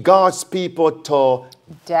leads God's people to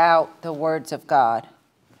doubt the words of God.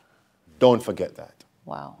 Don't forget that.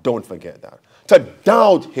 Wow. Don't forget that. To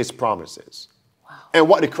doubt his promises. Wow. And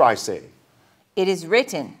what did Christ say? It is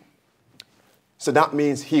written. So that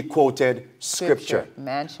means he quoted scripture.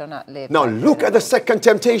 Man shall not live. Now by look bread at the second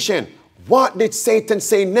temptation. What did Satan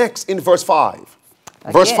say next in verse 5?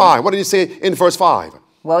 Verse Again. 5. What did he say in verse 5?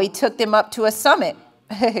 Well, he took them up to a summit.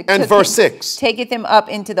 And verse 6. Taketh them up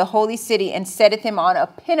into the holy city, and setteth him on a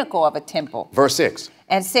pinnacle of a temple. Verse 6.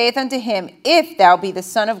 And saith unto him, If thou be the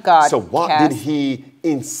Son of God. So what did he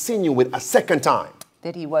insinuate a second time?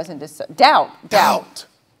 That he wasn't the Son. Doubt.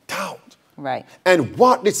 Right. And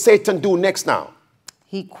what did Satan do next now?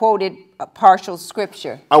 He quoted a partial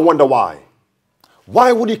scripture. I wonder why.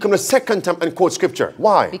 Why would he come the second time and quote scripture?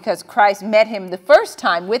 Why? Because Christ met him the first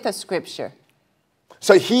time with a scripture.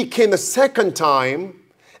 So he came the second time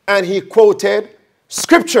and he quoted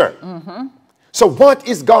scripture. So what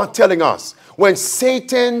is God telling us? When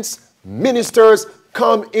Satan's ministers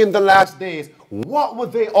come in the last days, what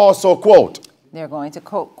would they also quote? They're going to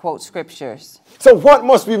quote scriptures. So what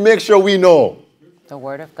must we make sure we know? The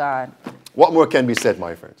word of God. What more can be said,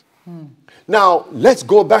 my friends? Now, let's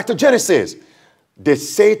go back to Genesis. Did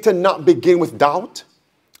Satan not begin with doubt?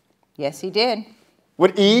 Yes, he did.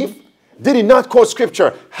 With Eve? Did he not quote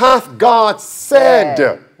scripture? Hath God said?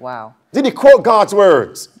 Yeah. Wow. Did he quote God's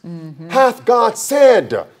words? Hath God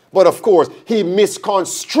said? But of course, he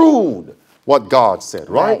misconstrued what God said.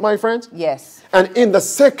 Right, my friends? Yes. And in the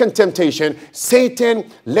second temptation,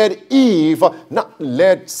 Satan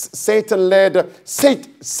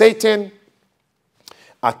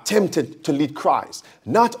attempted to lead Christ,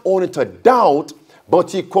 not only to doubt,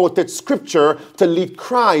 but he quoted scripture to lead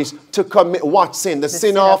Christ to commit what sin? The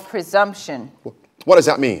sin of presumption. What does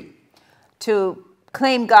that mean? To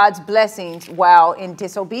claim God's blessings while in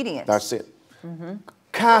disobedience. That's it.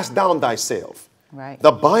 Cast down thyself. Right.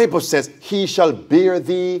 The Bible says, he shall bear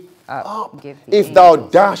thee up Give if thee thou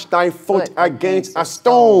angels dash thy foot against a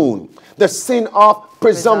stone. The sin of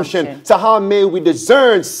presumption. So how may we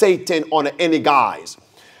discern Satan on any guise?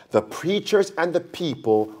 The preachers and the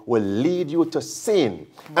people will lead you to sin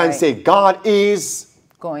and say, God is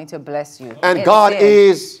going to bless you. And God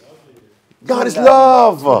is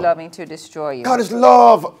love. Loving to destroy you. God is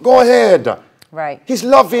love. Go ahead. Right. He's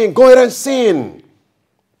loving. Go ahead and sin.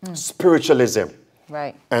 Spiritualism.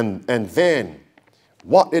 Right. And then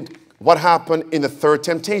what happened in the third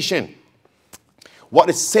temptation? What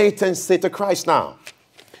did Satan say to Christ now?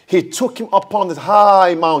 He took him upon this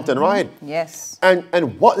high mountain, right? Yes. And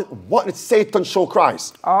what did Satan show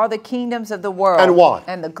Christ? All the kingdoms of the world. And what?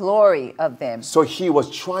 And the glory of them. So he was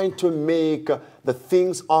trying to make the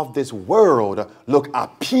things of this world look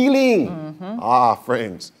appealing. Ah,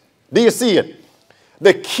 friends. Do you see it?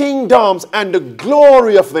 The kingdoms and the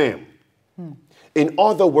glory of them. In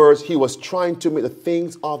other words, he was trying to make the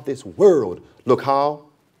things of this world look how?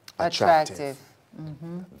 Attractive.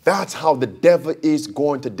 That's how the devil is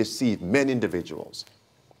going to deceive many individuals.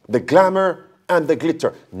 The glamour and the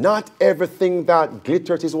glitter. Not everything that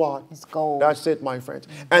glitters is what? It's gold. That's it, my friends.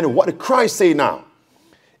 And what did Christ say now?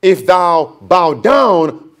 If thou bow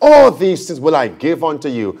down, all these things will I give unto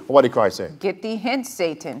you. What did Christ say? Get thee hence,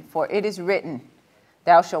 Satan, for it is written,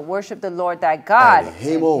 thou shalt worship the Lord thy God, and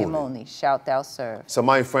him only shalt thou serve. So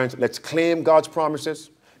my friends, let's claim God's promises.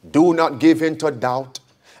 Do not give in to doubt.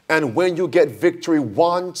 And when you get victory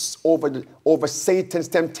once over Satan's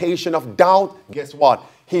temptation of doubt, guess what?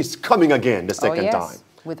 He's coming again the second time.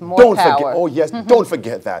 With more power. Forget, oh yes, don't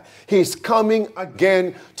forget that. He's coming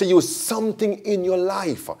again to use something in your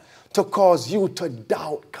life to cause you to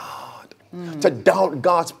doubt God, to doubt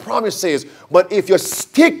God's promises. But if you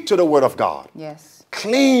stick to the word of God,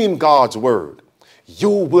 claim God's word, you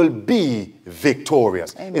will be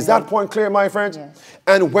victorious. Amen. Is that point clear, my friends? Yes.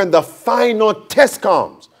 And when the final test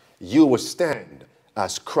comes, you will stand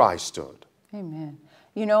as Christ stood. Amen.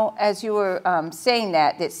 You know, as you were saying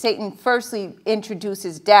that Satan firstly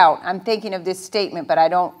introduces doubt, I'm thinking of this statement, but I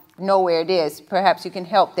don't know where it is. Perhaps you can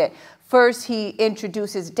help that. First, he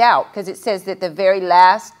introduces doubt, because it says that the very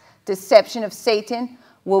last deception of Satan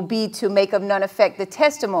will be to make of none effect the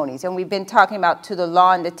testimonies. And we've been talking about to the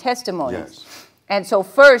law and the testimonies. Yes. And so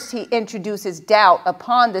first he introduces doubt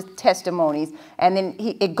upon the testimonies, and then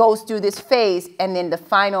it goes through this phase, and then the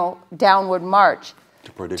final downward march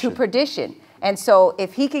to perdition. And so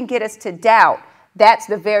if he can get us to doubt, that's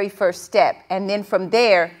the very first step. And then from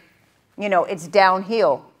there, you know, it's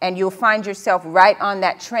downhill, and you'll find yourself right on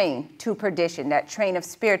that train to perdition, that train of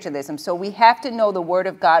spiritualism. So we have to know the word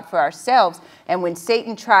of God for ourselves. And when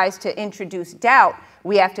Satan tries to introduce doubt,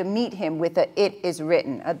 we have to meet him with a "it is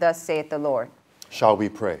written," a "thus saith the Lord." Shall we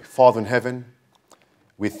pray? Father in heaven,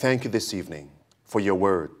 we thank you this evening for your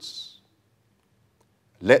words.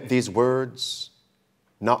 Let these words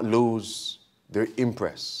not lose their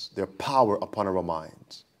impress, their power upon our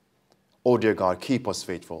minds. Oh, dear God, keep us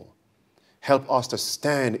faithful. Help us to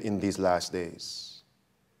stand in these last days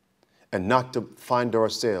and not to find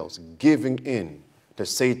ourselves giving in to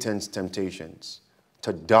Satan's temptations,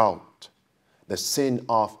 to doubt, the sin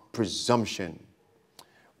of presumption,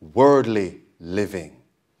 worldly living,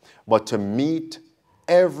 but to meet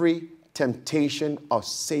every temptation of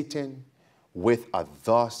Satan with a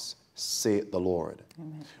thus saith the Lord.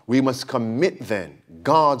 Amen. We must commit then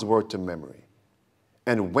God's word to memory.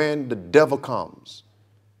 And when the devil comes,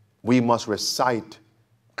 we must recite,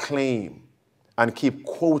 claim, and keep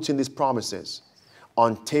quoting these promises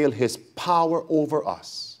until his power over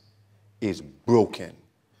us is broken.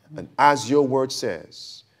 And as your word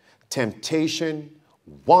says, temptation,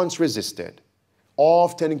 once resisted,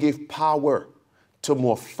 often give power to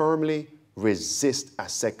more firmly resist a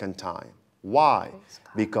second time. Why?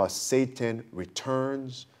 Because Satan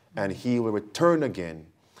returns, and he will return again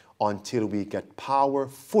until we get power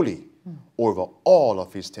fully over all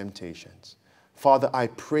of his temptations. Father, I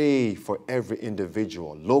pray for every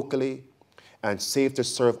individual locally and Safe to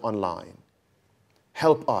Serve online.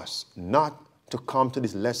 Help us not to come to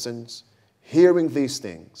these lessons, hearing these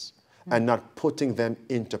things, and not putting them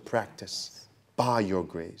into practice by your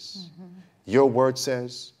grace. Your word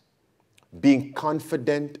says, being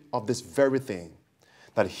confident of this very thing,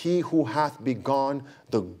 that he who hath begun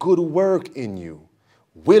the good work in you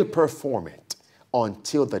will perform it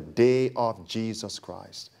until the day of Jesus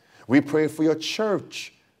Christ. We pray for your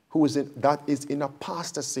church that is in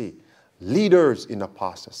apostasy, leaders in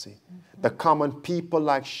apostasy. The common people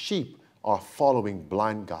like sheep are following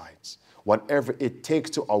blind guides. Whatever it takes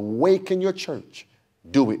to awaken your church,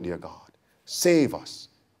 do it, dear God. Save us.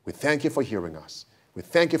 We thank you for hearing us. We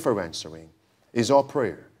thank you for answering. Is our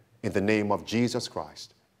prayer in the name of Jesus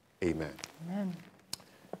Christ. Amen. Amen.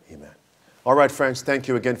 Amen. All right, friends, thank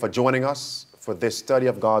you again for joining us for this study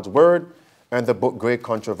of God's Word and the book Great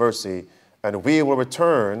Controversy. And we will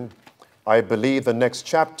return, I believe the next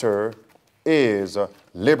chapter is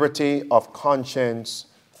Liberty of Conscience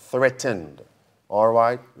Threatened. All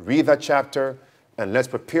right, read that chapter and let's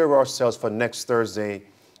prepare ourselves for next Thursday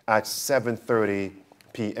at 7:30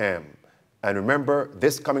 p.m. And remember,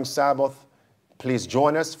 this coming Sabbath, please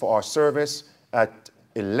join us for our service at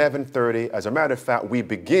 11:30. As a matter of fact, we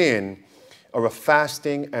begin our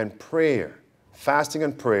fasting and prayer. Fasting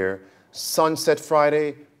and prayer, sunset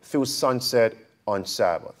Friday through sunset on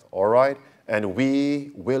Sabbath. All right? And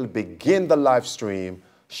we will begin the live stream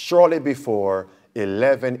shortly before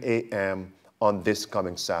 11 a.m. on this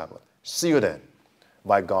coming Sabbath. See you then,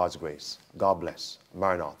 by God's grace. God bless.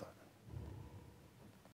 Maranatha.